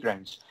Swift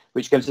Playgrounds,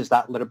 which gives us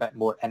that little bit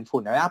more info.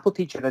 Now, Apple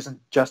Teacher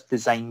isn't just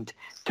designed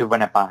to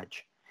win a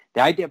badge.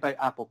 The idea about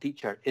Apple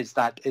Teacher is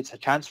that it's a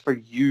chance for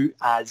you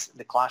as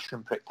the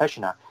classroom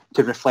practitioner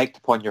to reflect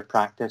upon your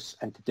practice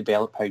and to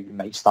develop how you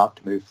might start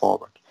to move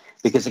forward.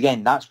 Because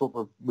again, that's what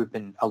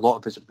a lot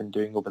of us have been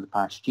doing over the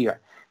past year.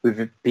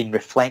 We've been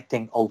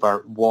reflecting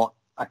over what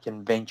a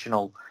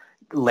conventional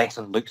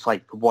lesson looks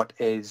like. What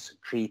is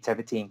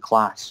creativity in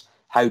class?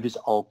 How does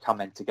it all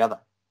come in together?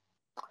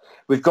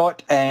 We've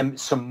got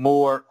some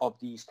more of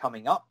these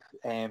coming up.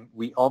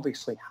 We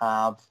obviously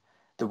have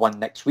the one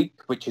next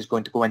week, which is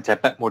going to go into a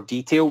bit more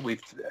detail.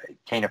 We've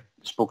kind of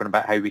spoken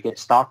about how we get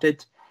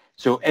started.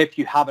 So if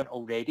you haven't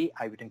already,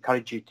 I would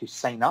encourage you to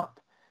sign up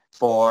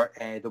for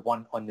the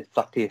one on the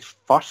 30th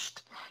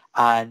first,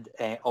 and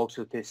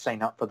also to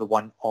sign up for the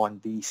one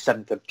on the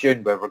 7th of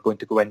June, where we're going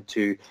to go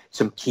into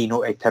some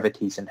keynote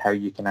activities and how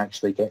you can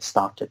actually get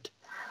started.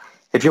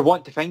 If you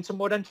want to find some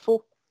more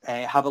info,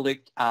 have a look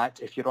at,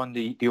 if you're on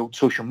the old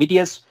social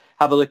medias,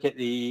 have a look at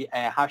the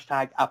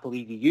hashtag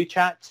AppleEDU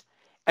chat.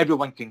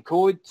 Everyone Can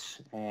Code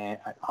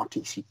at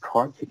RTC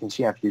Cork. You can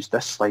see I've used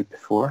this slide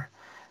before.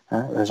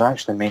 It was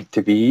actually meant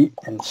to be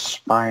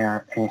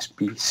Inspire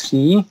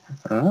SBC.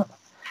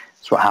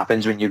 That's what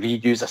happens when you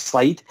reuse a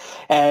slide.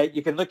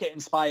 You can look at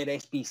Inspire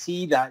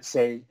SBC.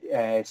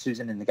 That's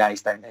Susan and the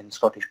guys down in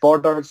Scottish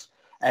Borders.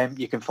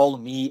 You can follow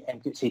me,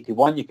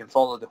 MCUTS81. You can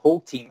follow the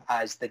whole team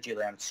as the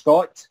Julian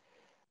Scott.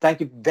 Thank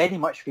you very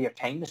much for your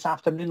time this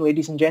afternoon,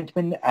 ladies and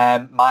gentlemen.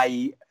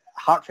 My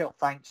heartfelt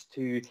thanks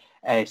to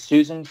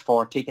Susan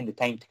for taking the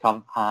time to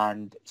come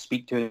and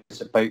speak to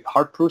us about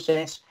her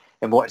process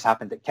and what has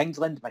happened at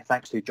Kingsland. My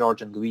thanks to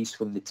George and Louise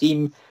from the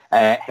team,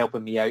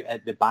 helping me out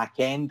at the back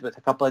end with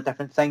a couple of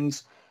different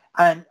things.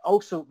 And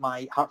also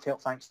my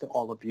heartfelt thanks to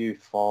all of you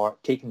for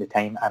taking the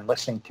time and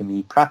listening to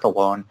me prattle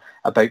on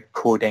about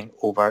coding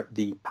over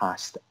the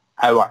past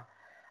hour.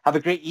 Have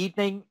a great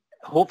evening.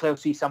 Hopefully I'll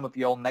see some of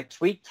you all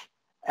next week.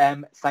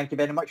 Thank you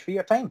very much for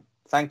your time.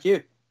 Thank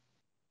you.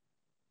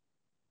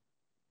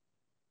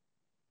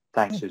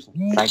 Thanks, Susan.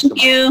 Thanks so much.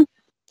 Thank you.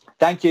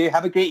 Thank you.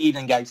 Have a great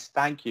evening, guys.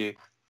 Thank you.